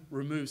often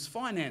removes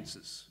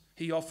finances.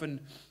 He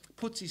often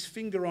puts his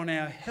finger on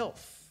our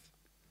health.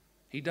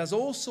 He does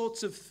all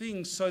sorts of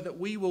things so that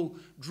we will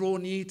draw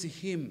near to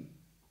him.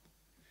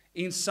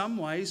 In some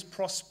ways,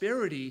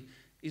 prosperity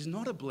is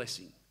not a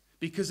blessing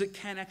because it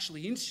can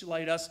actually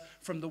insulate us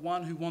from the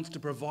one who wants to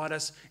provide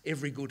us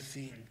every good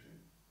thing.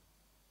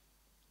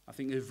 I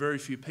think there are very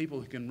few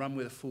people who can run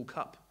with a full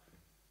cup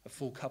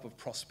of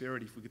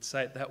prosperity, if we could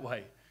say it that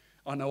way.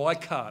 I know I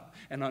can't,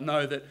 and I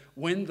know that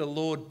when the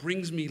Lord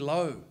brings me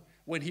low,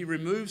 when he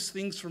removes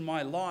things from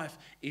my life,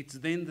 it's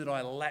then that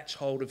I latch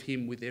hold of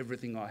him with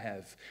everything I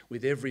have,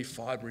 with every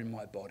fibre in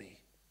my body.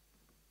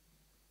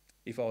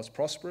 If I was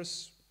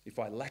prosperous, if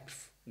I lacked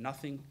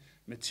nothing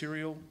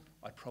material,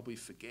 I'd probably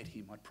forget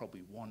him. I'd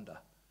probably wander.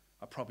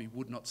 I probably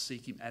would not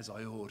seek him as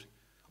I ought.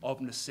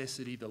 Of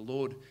necessity, the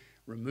Lord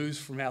removes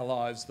from our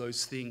lives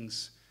those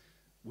things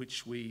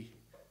which we,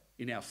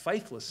 in our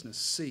faithlessness,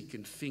 seek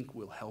and think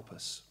will help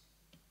us.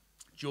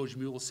 George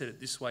Mueller said it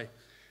this way: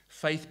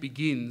 "Faith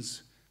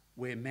begins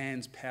where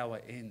man's power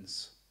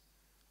ends."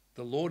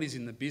 The Lord is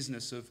in the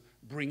business of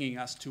bringing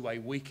us to a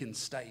weakened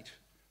state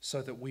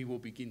so that we will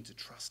begin to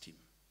trust him.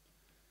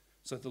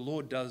 So the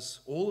Lord does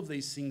all of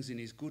these things in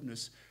his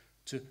goodness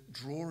to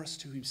draw us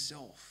to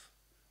himself.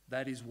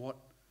 That is what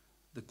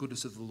the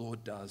goodness of the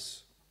Lord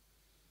does.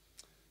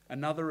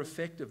 Another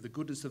effect of the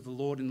goodness of the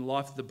Lord in the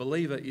life of the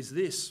believer is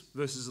this,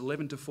 verses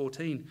 11 to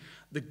 14.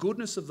 The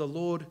goodness of the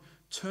Lord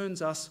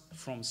turns us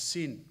from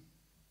sin.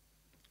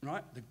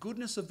 Right? The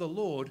goodness of the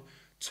Lord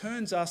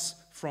turns us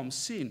from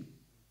sin.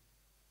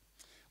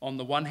 On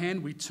the one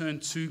hand, we turn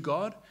to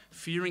God,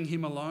 fearing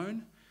him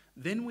alone.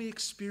 Then we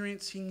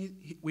experience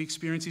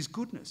his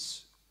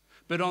goodness.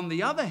 But on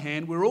the other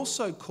hand, we're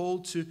also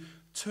called to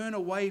turn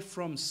away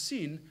from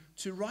sin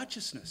to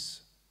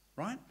righteousness.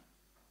 Right?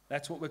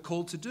 That's what we're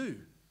called to do.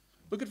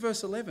 Look at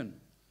verse 11.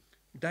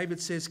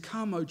 David says,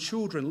 "Come, O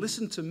children,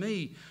 listen to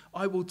me.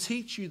 I will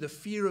teach you the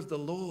fear of the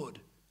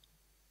Lord.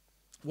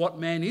 What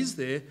man is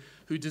there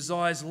who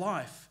desires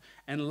life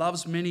and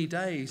loves many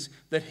days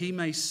that he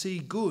may see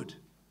good?"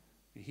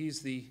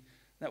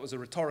 That was a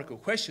rhetorical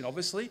question,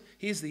 obviously.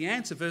 Here's the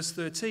answer, verse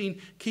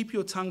 13. "Keep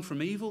your tongue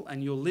from evil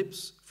and your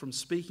lips from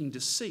speaking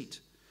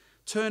deceit.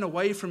 Turn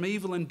away from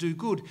evil and do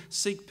good.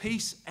 Seek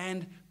peace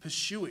and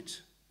pursue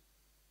it."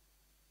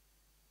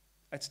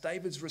 That's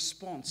David's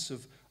response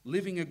of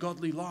living a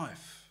godly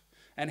life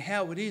and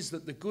how it is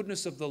that the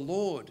goodness of the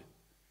Lord,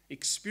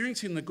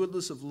 experiencing the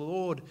goodness of the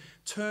Lord,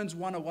 turns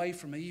one away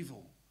from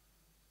evil.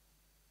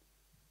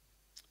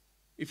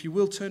 If you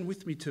will, turn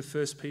with me to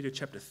 1 Peter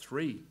chapter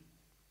 3.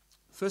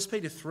 1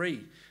 Peter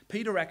 3,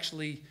 Peter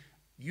actually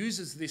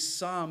uses this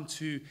psalm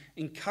to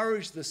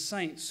encourage the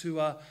saints who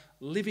are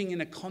living in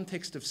a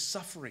context of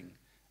suffering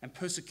and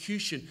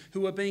persecution,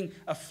 who are being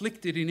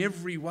afflicted in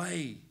every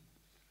way.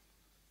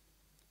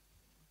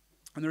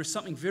 And there is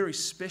something very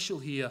special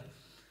here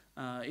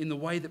in the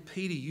way that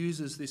Peter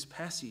uses this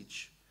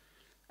passage.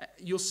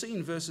 You'll see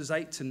in verses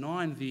 8 to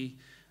 9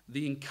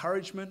 the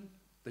encouragement,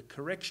 the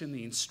correction,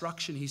 the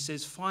instruction. He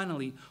says,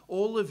 "Finally,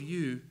 all of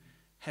you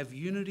have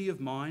unity of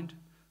mind,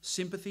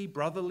 sympathy,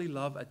 brotherly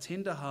love, a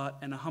tender heart,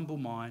 and a humble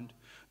mind.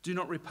 Do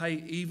not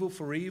repay evil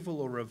for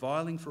evil or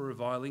reviling for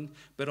reviling,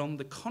 but on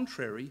the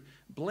contrary,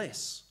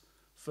 bless.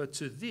 For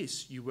to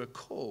this you were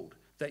called,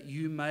 that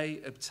you may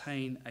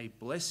obtain a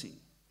blessing."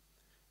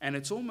 And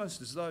it's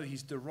almost as though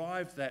he's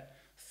derived that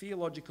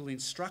theological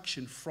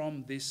instruction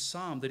from this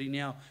psalm that he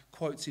now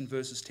quotes in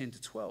verses 10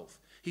 to 12.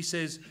 He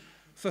says,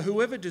 "For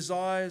whoever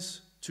desires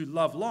to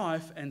love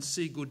life and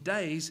see good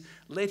days,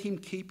 let him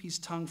keep his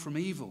tongue from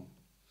evil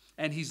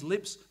and his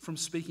lips from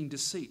speaking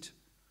deceit.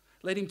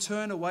 Let him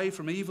turn away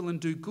from evil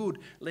and do good.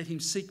 Let him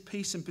seek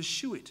peace and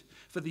pursue it.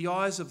 For the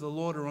eyes of the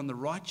Lord are on the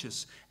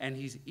righteous, and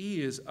his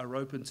ears are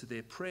open to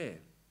their prayer.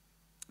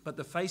 But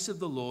the face of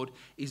the Lord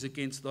is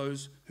against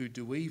those who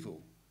do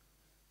evil."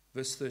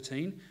 Verse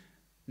 13,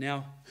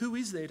 "Now who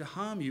is there to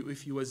harm you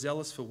if you are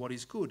zealous for what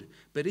is good?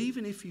 But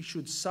even if you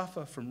should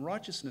suffer from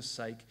righteousness'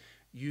 sake,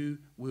 you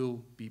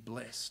will be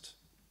blessed."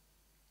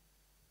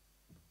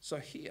 So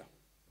here,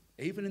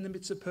 even in the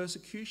midst of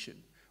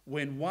persecution,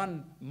 when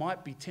one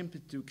might be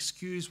tempted to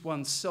excuse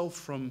oneself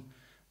from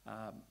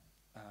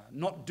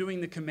not doing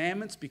the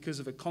commandments because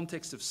of a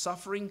context of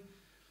suffering,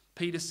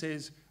 Peter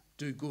says,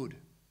 do good,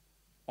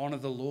 honour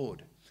the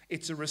Lord.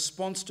 It's a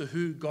response to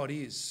who God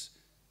is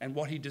and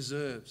what he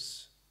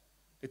deserves.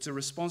 It's a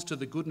response to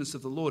the goodness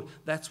of the Lord.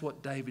 That's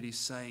what David is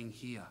saying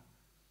here.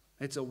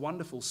 It's a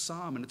wonderful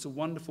psalm, and it's a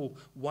wonderful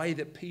way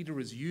that Peter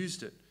has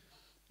used it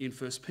in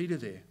 1 Peter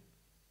there.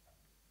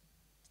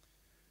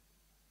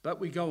 But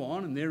we go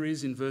on, and there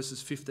is in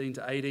verses 15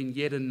 to 18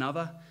 yet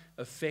another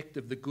effect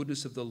of the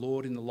goodness of the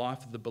Lord in the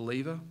life of the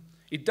believer.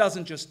 It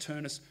doesn't just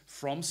turn us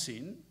from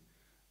sin,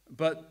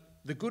 but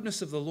the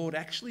goodness of the Lord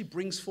actually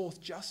brings forth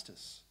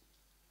justice.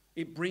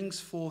 It brings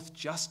forth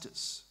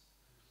justice.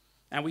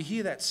 And we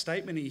hear that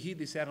statement, and you hear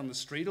this out on the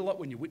street a lot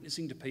when you're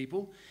witnessing to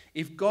people.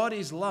 If God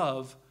is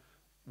love,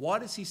 why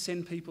does he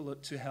send people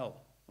to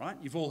hell? Right?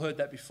 You've all heard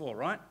that before,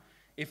 right?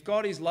 If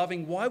God is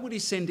loving, why would he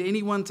send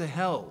anyone to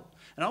hell?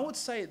 And I would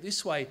say it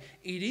this way,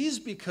 it is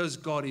because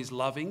God is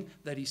loving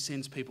that he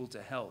sends people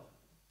to hell,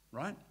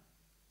 right?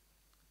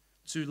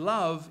 To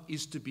love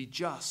is to be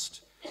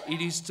just.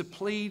 It is to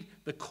plead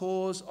the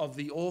cause of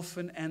the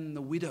orphan and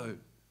the widow.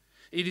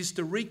 It is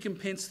to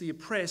recompense the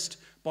oppressed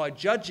by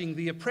judging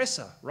the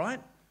oppressor,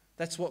 right?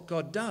 That's what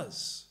God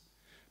does.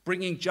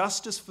 Bringing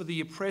justice for the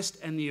oppressed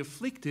and the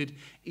afflicted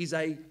is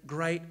a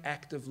great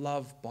act of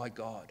love by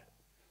God.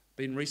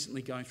 Been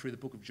recently going through the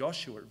book of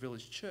Joshua at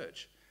Village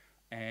Church,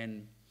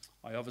 and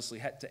I obviously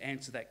had to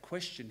answer that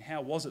question.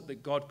 How was it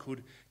that God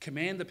could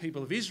command the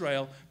people of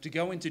Israel to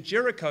go into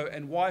Jericho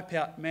and wipe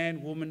out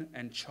man, woman,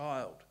 and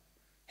child?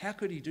 How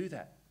could he do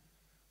that?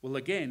 Well,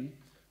 again,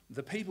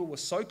 the people were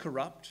so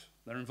corrupt,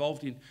 they're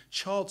involved in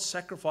child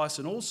sacrifice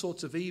and all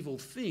sorts of evil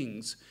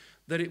things,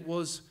 that it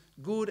was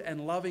good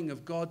and loving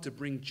of God to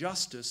bring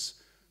justice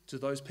to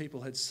those people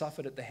who had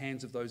suffered at the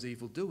hands of those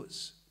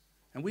evildoers.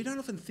 And we don't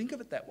often think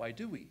of it that way,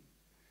 do we?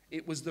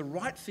 It was the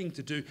right thing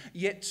to do,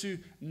 yet to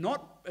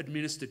not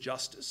administer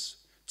justice,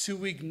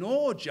 to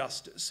ignore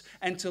justice,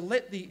 and to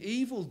let the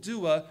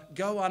evildoer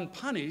go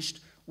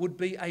unpunished would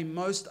be a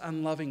most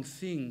unloving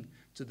thing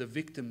to the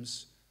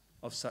victims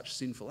of such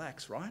sinful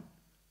acts, right?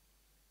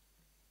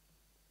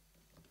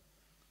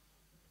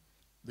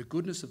 The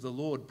goodness of the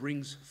Lord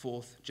brings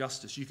forth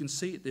justice. You can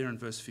see it there in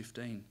verse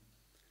 15.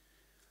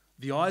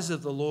 The eyes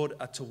of the Lord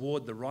are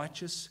toward the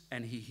righteous,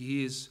 and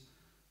his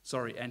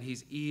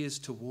ears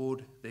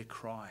toward their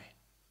cry.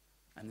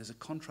 And there's a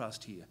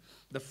contrast here.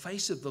 The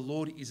face of the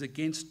Lord is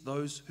against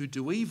those who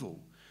do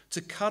evil,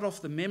 to cut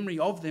off the memory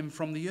of them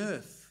from the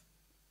earth.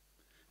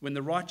 When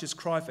the righteous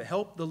cry for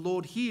help, the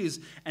Lord hears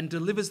and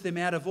delivers them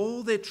out of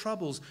all their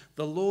troubles.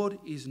 The Lord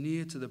is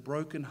near to the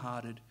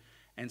brokenhearted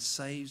and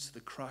saves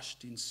the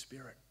crushed in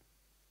spirit.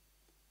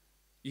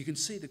 You can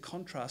see the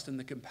contrast and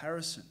the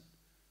comparison.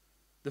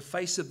 The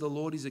face of the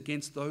Lord is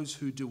against those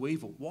who do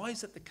evil. Why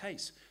is that the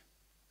case?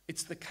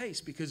 It's the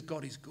case because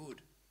God is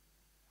good.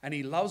 And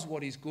he loves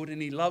what is good,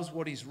 and he loves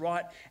what is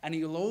right, and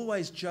he will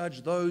always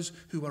judge those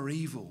who are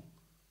evil.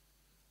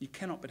 You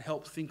cannot but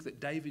help think that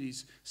David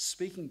is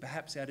speaking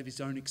perhaps out of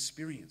his own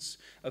experience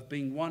of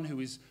being one who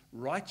is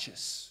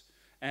righteous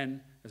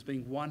and as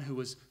being one who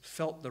has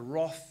felt the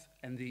wrath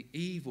and the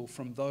evil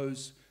from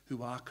those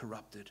who are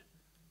corrupted.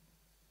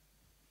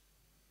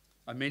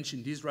 I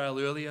mentioned Israel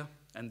earlier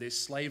and their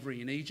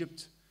slavery in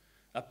Egypt,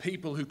 a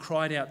people who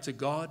cried out to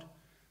God,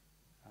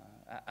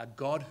 a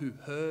God who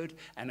heard,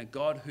 and a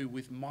God who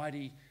with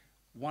mighty,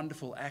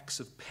 wonderful acts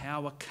of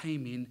power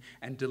came in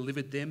and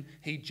delivered them.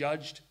 He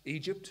judged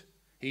Egypt.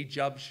 He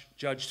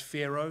judged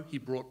Pharaoh. He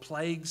brought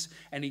plagues,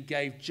 and he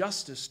gave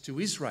justice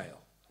to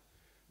Israel.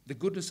 The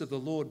goodness of the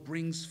Lord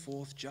brings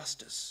forth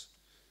justice.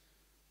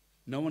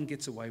 No one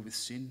gets away with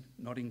sin,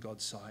 not in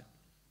God's sight.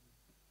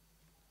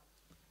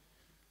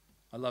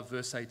 I love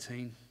verse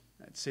 18.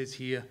 It says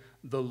here,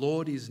 the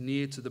Lord is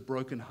near to the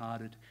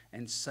brokenhearted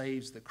and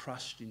saves the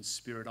crushed in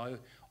spirit. I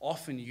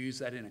often use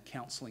that in a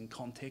counselling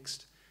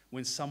context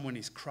when someone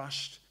is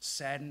crushed,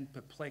 saddened,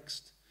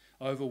 perplexed,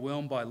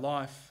 overwhelmed by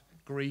life,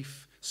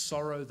 grief,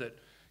 sorrow that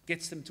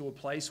gets them to a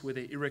place where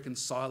they're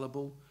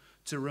irreconcilable,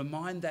 to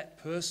remind that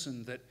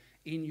person that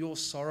in your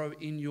sorrow,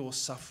 in your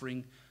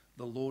suffering,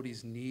 the Lord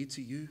is near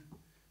to you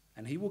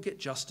and he will get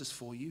justice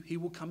for you. He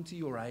will come to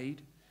your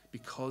aid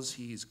because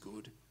he is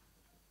good.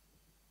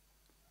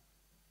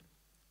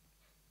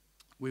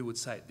 We would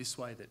say it this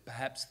way, that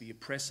perhaps the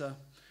oppressor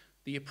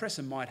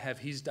might have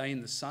his day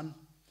in the sun.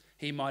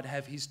 He might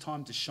have his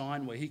time to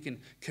shine where he can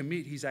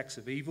commit his acts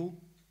of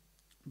evil.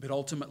 But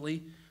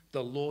ultimately,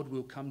 the Lord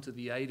will come to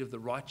the aid of the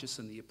righteous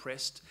and the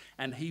oppressed,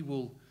 and he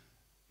will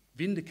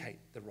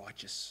vindicate the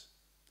righteous.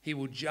 He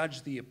will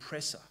judge the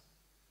oppressor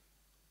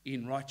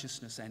in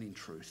righteousness and in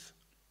truth.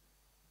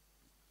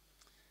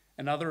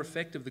 Another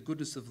effect of the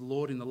goodness of the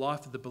Lord in the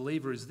life of the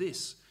believer is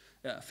this.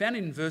 Found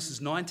in verses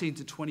 19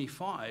 to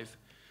 25,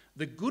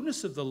 the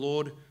goodness of the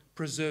Lord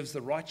preserves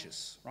the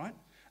righteous, right?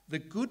 The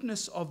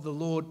goodness of the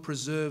Lord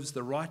preserves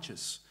the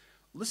righteous.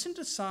 Listen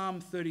to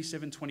Psalm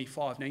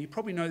 37:25. Now, you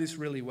probably know this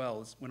really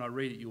well. When I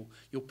read it,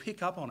 you'll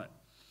pick up on it.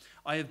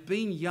 I have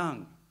been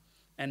young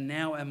and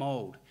now am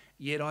old,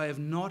 yet I have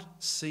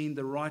not seen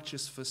the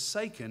righteous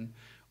forsaken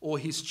or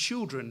his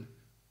children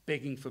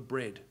begging for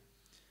bread.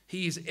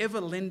 He is ever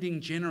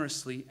lending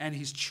generously, and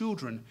his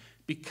children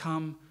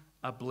become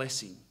a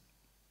blessing.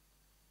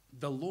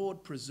 The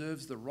Lord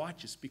preserves the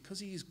righteous because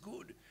he is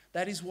good.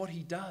 That is what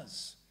he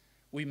does.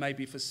 We may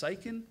be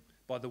forsaken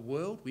by the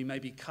world. We may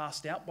be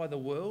cast out by the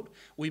world.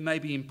 We may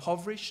be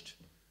impoverished,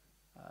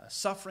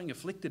 suffering,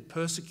 afflicted,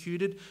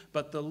 persecuted,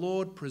 but the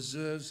Lord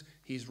preserves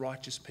his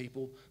righteous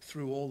people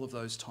through all of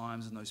those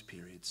times and those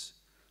periods.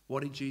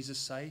 What did Jesus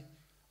say?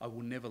 I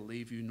will never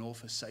leave you nor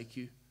forsake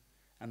you.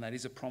 And that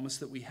is a promise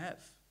that we have.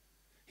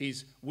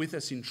 He's with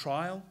us in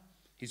trial.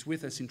 He's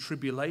with us in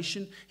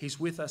tribulation. He's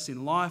with us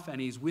in life,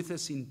 and he's with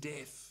us in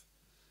death.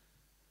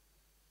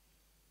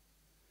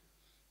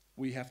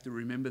 We have to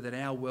remember that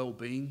our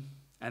well-being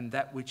and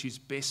that which is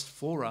best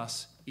for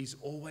us is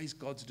always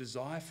God's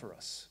desire for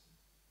us.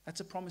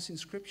 That's a promise in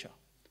Scripture.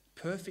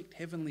 Perfect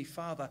Heavenly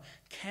Father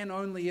can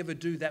only ever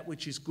do that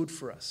which is good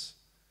for us.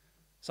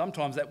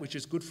 Sometimes that which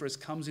is good for us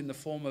comes in the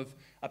form of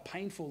a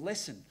painful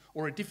lesson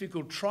or a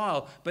difficult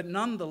trial, but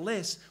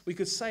nonetheless, we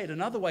could say it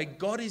another way,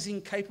 God is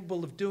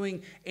incapable of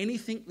doing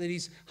anything that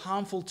is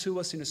harmful to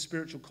us in a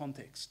spiritual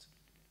context.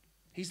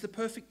 He's the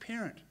perfect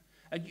parent.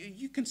 And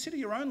you consider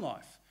your own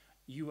life.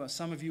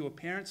 Some of you are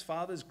parents,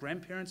 fathers,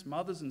 grandparents,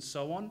 mothers, and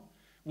so on.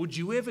 Would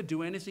you ever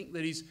do anything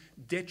that is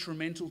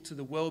detrimental to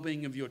the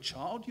well-being of your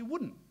child? You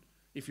wouldn't.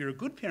 If you're a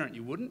good parent,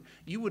 you wouldn't.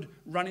 You would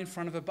run in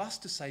front of a bus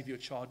to save your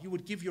child. You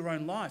would give your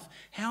own life.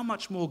 How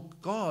much more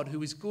God,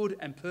 who is good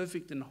and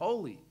perfect and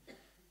holy,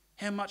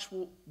 how much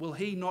will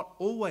he not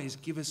always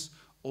give us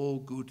all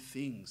good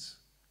things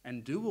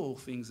and do all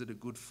things that are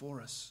good for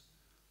us?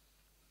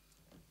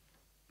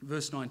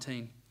 Verse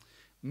 19,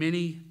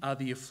 many are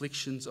the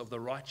afflictions of the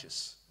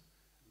righteous.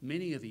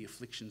 Many are the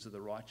afflictions of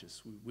the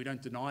righteous. We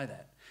don't deny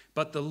that.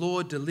 But the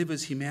Lord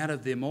delivers him out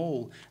of them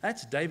all.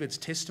 That's David's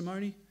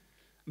testimony.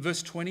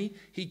 Verse 20,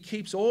 he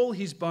keeps all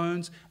his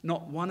bones,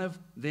 not one of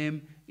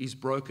them is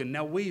broken.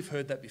 Now, we've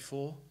heard that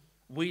before.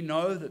 We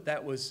know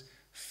that was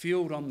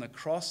fulfilled on the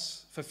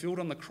cross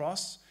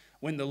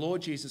when the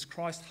Lord Jesus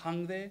Christ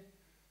hung there.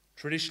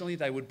 Traditionally,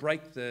 they would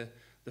break the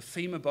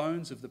femur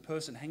bones of the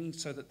person hanging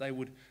so that they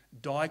would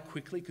die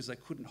quickly because they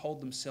couldn't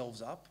hold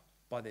themselves up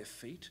by their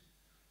feet.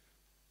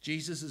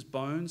 Jesus'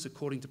 bones,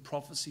 according to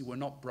prophecy, were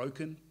not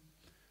broken.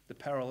 The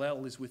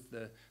parallel is with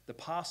the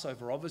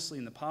Passover, obviously,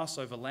 in the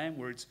Passover lamb,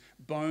 where its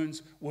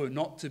bones were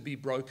not to be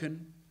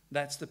broken.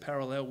 That's the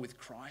parallel with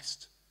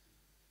Christ.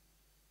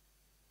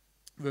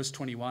 Verse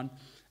 21,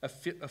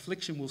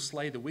 affliction will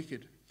slay the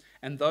wicked,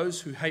 and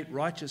those who hate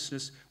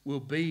righteousness will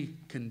be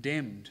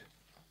condemned.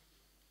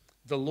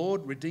 The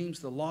Lord redeems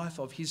the life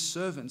of his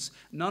servants.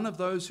 None of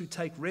those who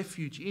take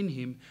refuge in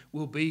him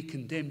will be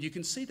condemned. You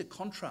can see the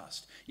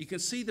contrast. You can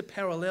see the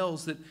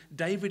parallels that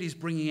David is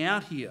bringing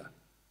out here.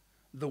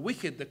 The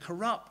wicked, the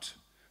corrupt,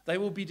 they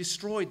will be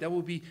destroyed. They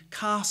will be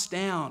cast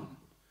down.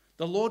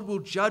 The Lord will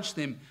judge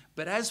them.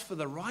 But as for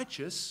the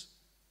righteous,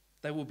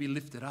 they will be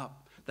lifted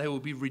up. They will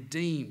be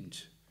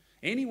redeemed.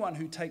 Anyone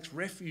who takes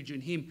refuge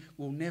in him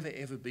will never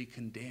ever be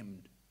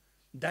condemned.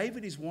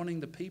 David is wanting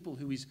the people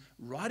who he's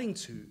writing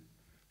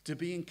to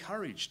be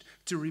encouraged,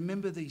 to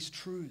remember these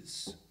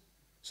truths,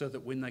 so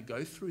that when they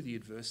go through the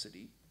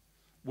adversity,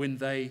 when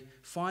they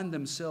find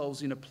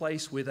themselves in a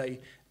place where they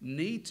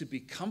need to be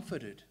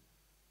comforted,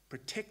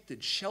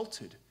 protected,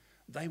 sheltered,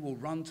 they will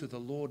run to the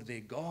Lord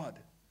their God.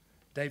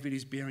 David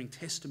is bearing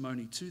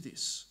testimony to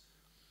this.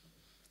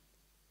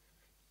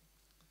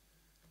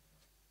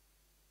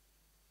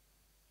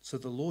 So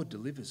the Lord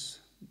delivers,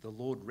 the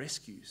Lord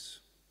rescues.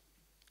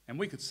 And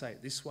we could say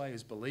it this way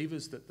as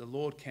believers, that the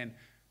Lord can,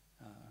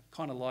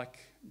 kind of like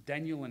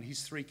Daniel and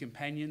his three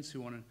companions,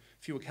 who on a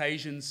few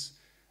occasions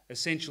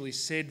essentially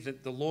said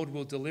that the Lord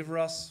will deliver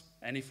us,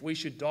 and if we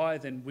should die,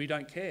 then we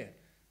don't care.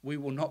 We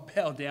will not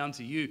bow down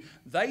to you.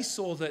 They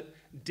saw that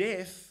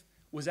death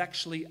was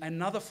actually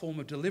another form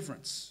of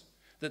deliverance,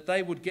 that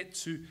they would get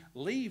to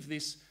leave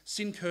this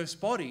sin-cursed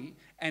body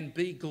and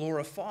be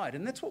glorified.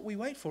 And that's what we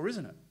wait for,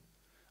 isn't it?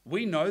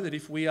 We know that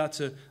if we are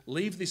to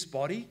leave this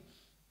body,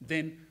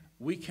 then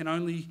we can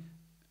only,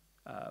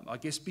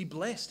 be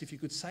blessed, if you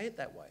could say it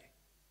that way.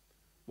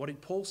 What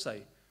did Paul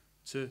say?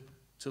 To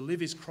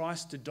live is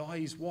Christ, to die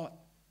is what?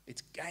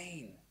 It's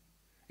gain.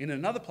 In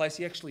another place,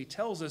 he actually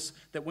tells us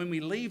that when we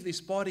leave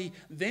this body,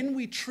 then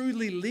we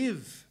truly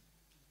live.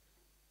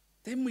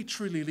 Then we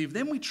truly live.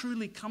 Then we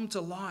truly come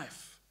to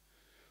life.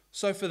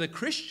 So for the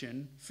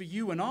Christian, for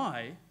you and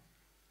I,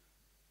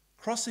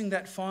 crossing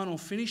that final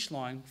finish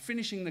line,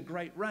 finishing the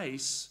great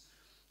race,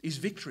 is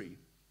victory.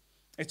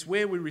 It's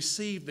where we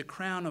receive the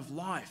crown of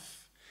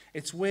life.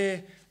 It's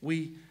where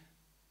we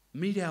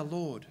meet our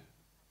Lord.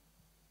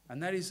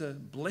 And that is a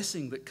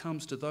blessing that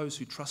comes to those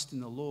who trust in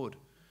the Lord.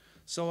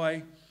 So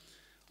I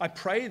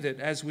pray that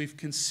as we've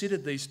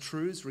considered these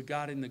truths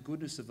regarding the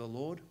goodness of the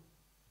Lord,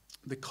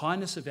 the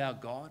kindness of our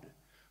God,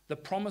 the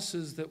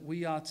promises that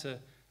we are to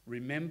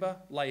remember,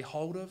 lay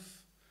hold of,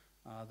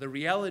 the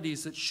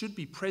realities that should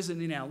be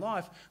present in our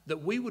life,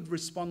 that we would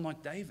respond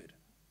like David,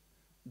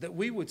 that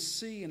we would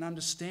see and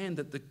understand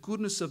that the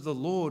goodness of the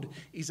Lord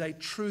is a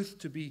truth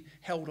to be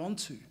held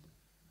onto,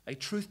 a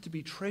truth to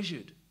be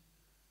treasured.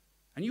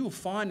 And you will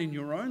find in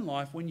your own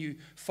life, when you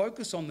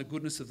focus on the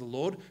goodness of the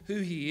Lord, who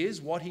he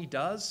is, what he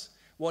does,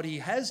 what he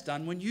has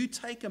done, when you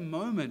take a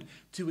moment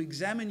to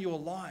examine your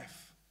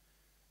life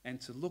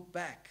and to look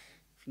back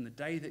from the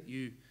day that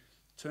you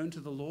turn to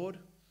the Lord,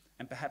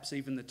 and perhaps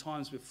even the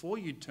times before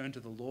you turn to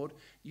the Lord,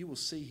 you will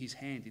see his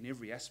hand in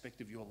every aspect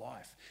of your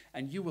life.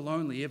 And you will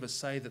only ever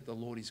say that the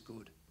Lord is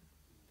good.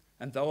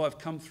 And though I've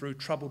come through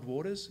troubled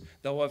waters,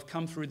 though I've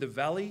come through the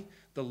valley,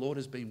 the Lord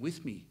has been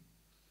with me.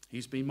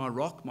 He's been my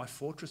rock, my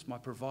fortress, my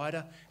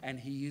provider, and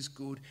he is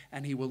good,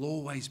 and he will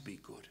always be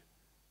good.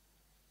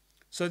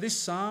 So this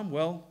psalm,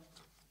 well,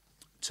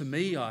 to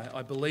me,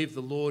 I believe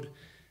the Lord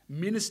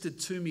ministered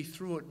to me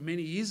through it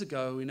many years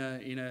ago in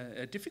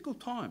a difficult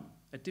time,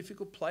 a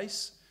difficult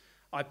place.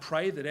 I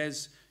pray that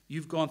as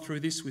you've gone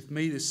through this with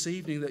me this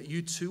evening, that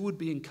you too would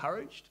be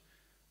encouraged.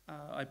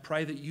 I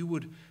pray that you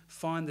would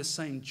find the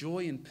same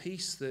joy and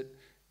peace that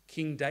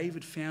King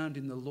David found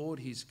in the Lord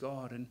his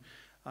God. And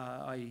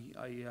I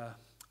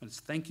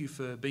just thank you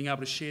for being able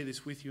to share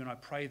this with you, and I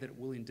pray that it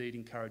will indeed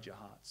encourage your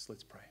hearts.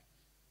 Let's pray.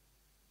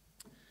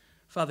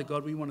 Father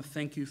God, we want to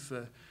thank you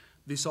for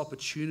this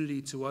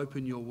opportunity to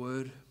open your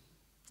word.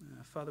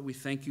 Father, we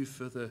thank you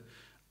for the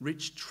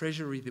rich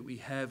treasury that we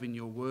have in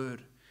your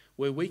word,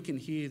 where we can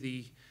hear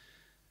the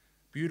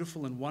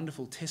beautiful and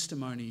wonderful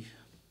testimony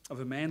of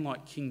a man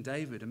like King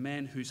David, a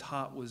man whose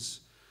heart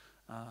was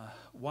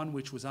one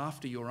which was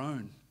after your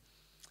own,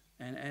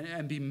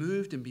 and be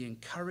moved and be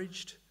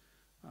encouraged.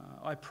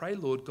 I pray,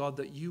 Lord God,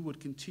 that you would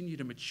continue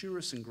to mature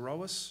us and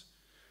grow us,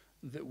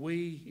 that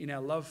we, in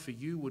our love for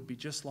you, would be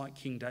just like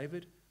King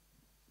David,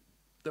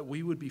 that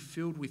we would be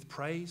filled with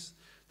praise,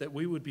 that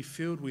we would be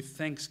filled with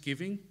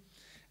thanksgiving.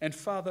 And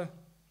Father,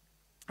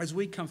 as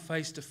we come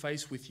face to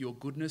face with your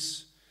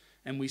goodness,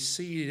 and we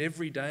see it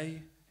every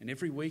day and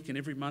every week and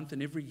every month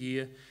and every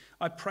year,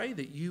 I pray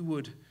that you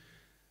would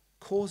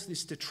cause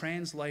this to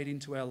translate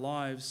into our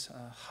lives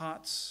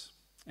hearts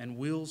and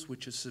wills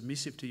which are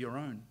submissive to your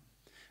own,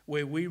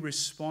 where we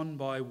respond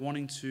by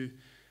wanting to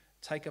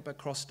take up our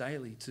cross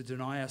daily, to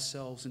deny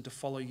ourselves and to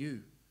follow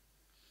you.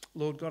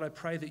 Lord God, I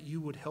pray that you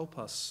would help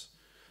us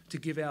to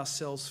give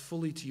ourselves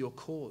fully to your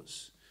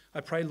cause,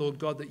 I pray, Lord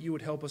God, that you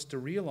would help us to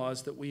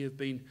realise that we have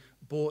been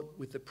bought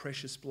with the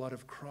precious blood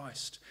of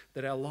Christ,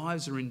 that our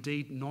lives are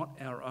indeed not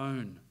our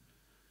own.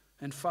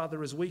 And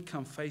Father, as we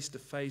come face to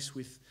face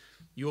with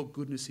your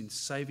goodness in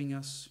saving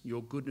us,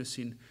 your goodness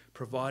in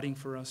providing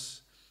for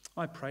us,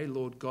 I pray,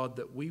 Lord God,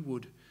 that we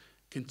would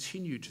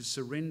continue to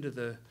surrender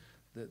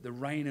the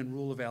reign and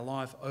rule of our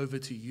life over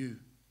to you,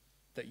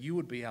 that you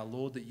would be our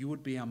Lord, that you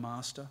would be our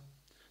master,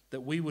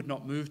 that we would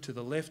not move to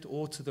the left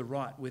or to the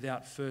right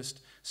without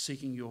first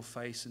seeking your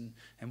face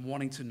and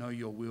wanting to know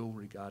your will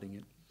regarding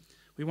it.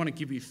 We want to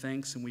give you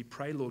thanks, and we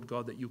pray, Lord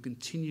God, that you'll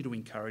continue to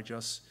encourage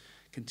us,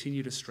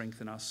 continue to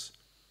strengthen us.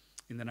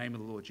 In the name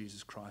of the Lord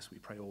Jesus Christ, we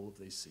pray all of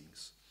these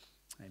things.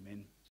 Amen.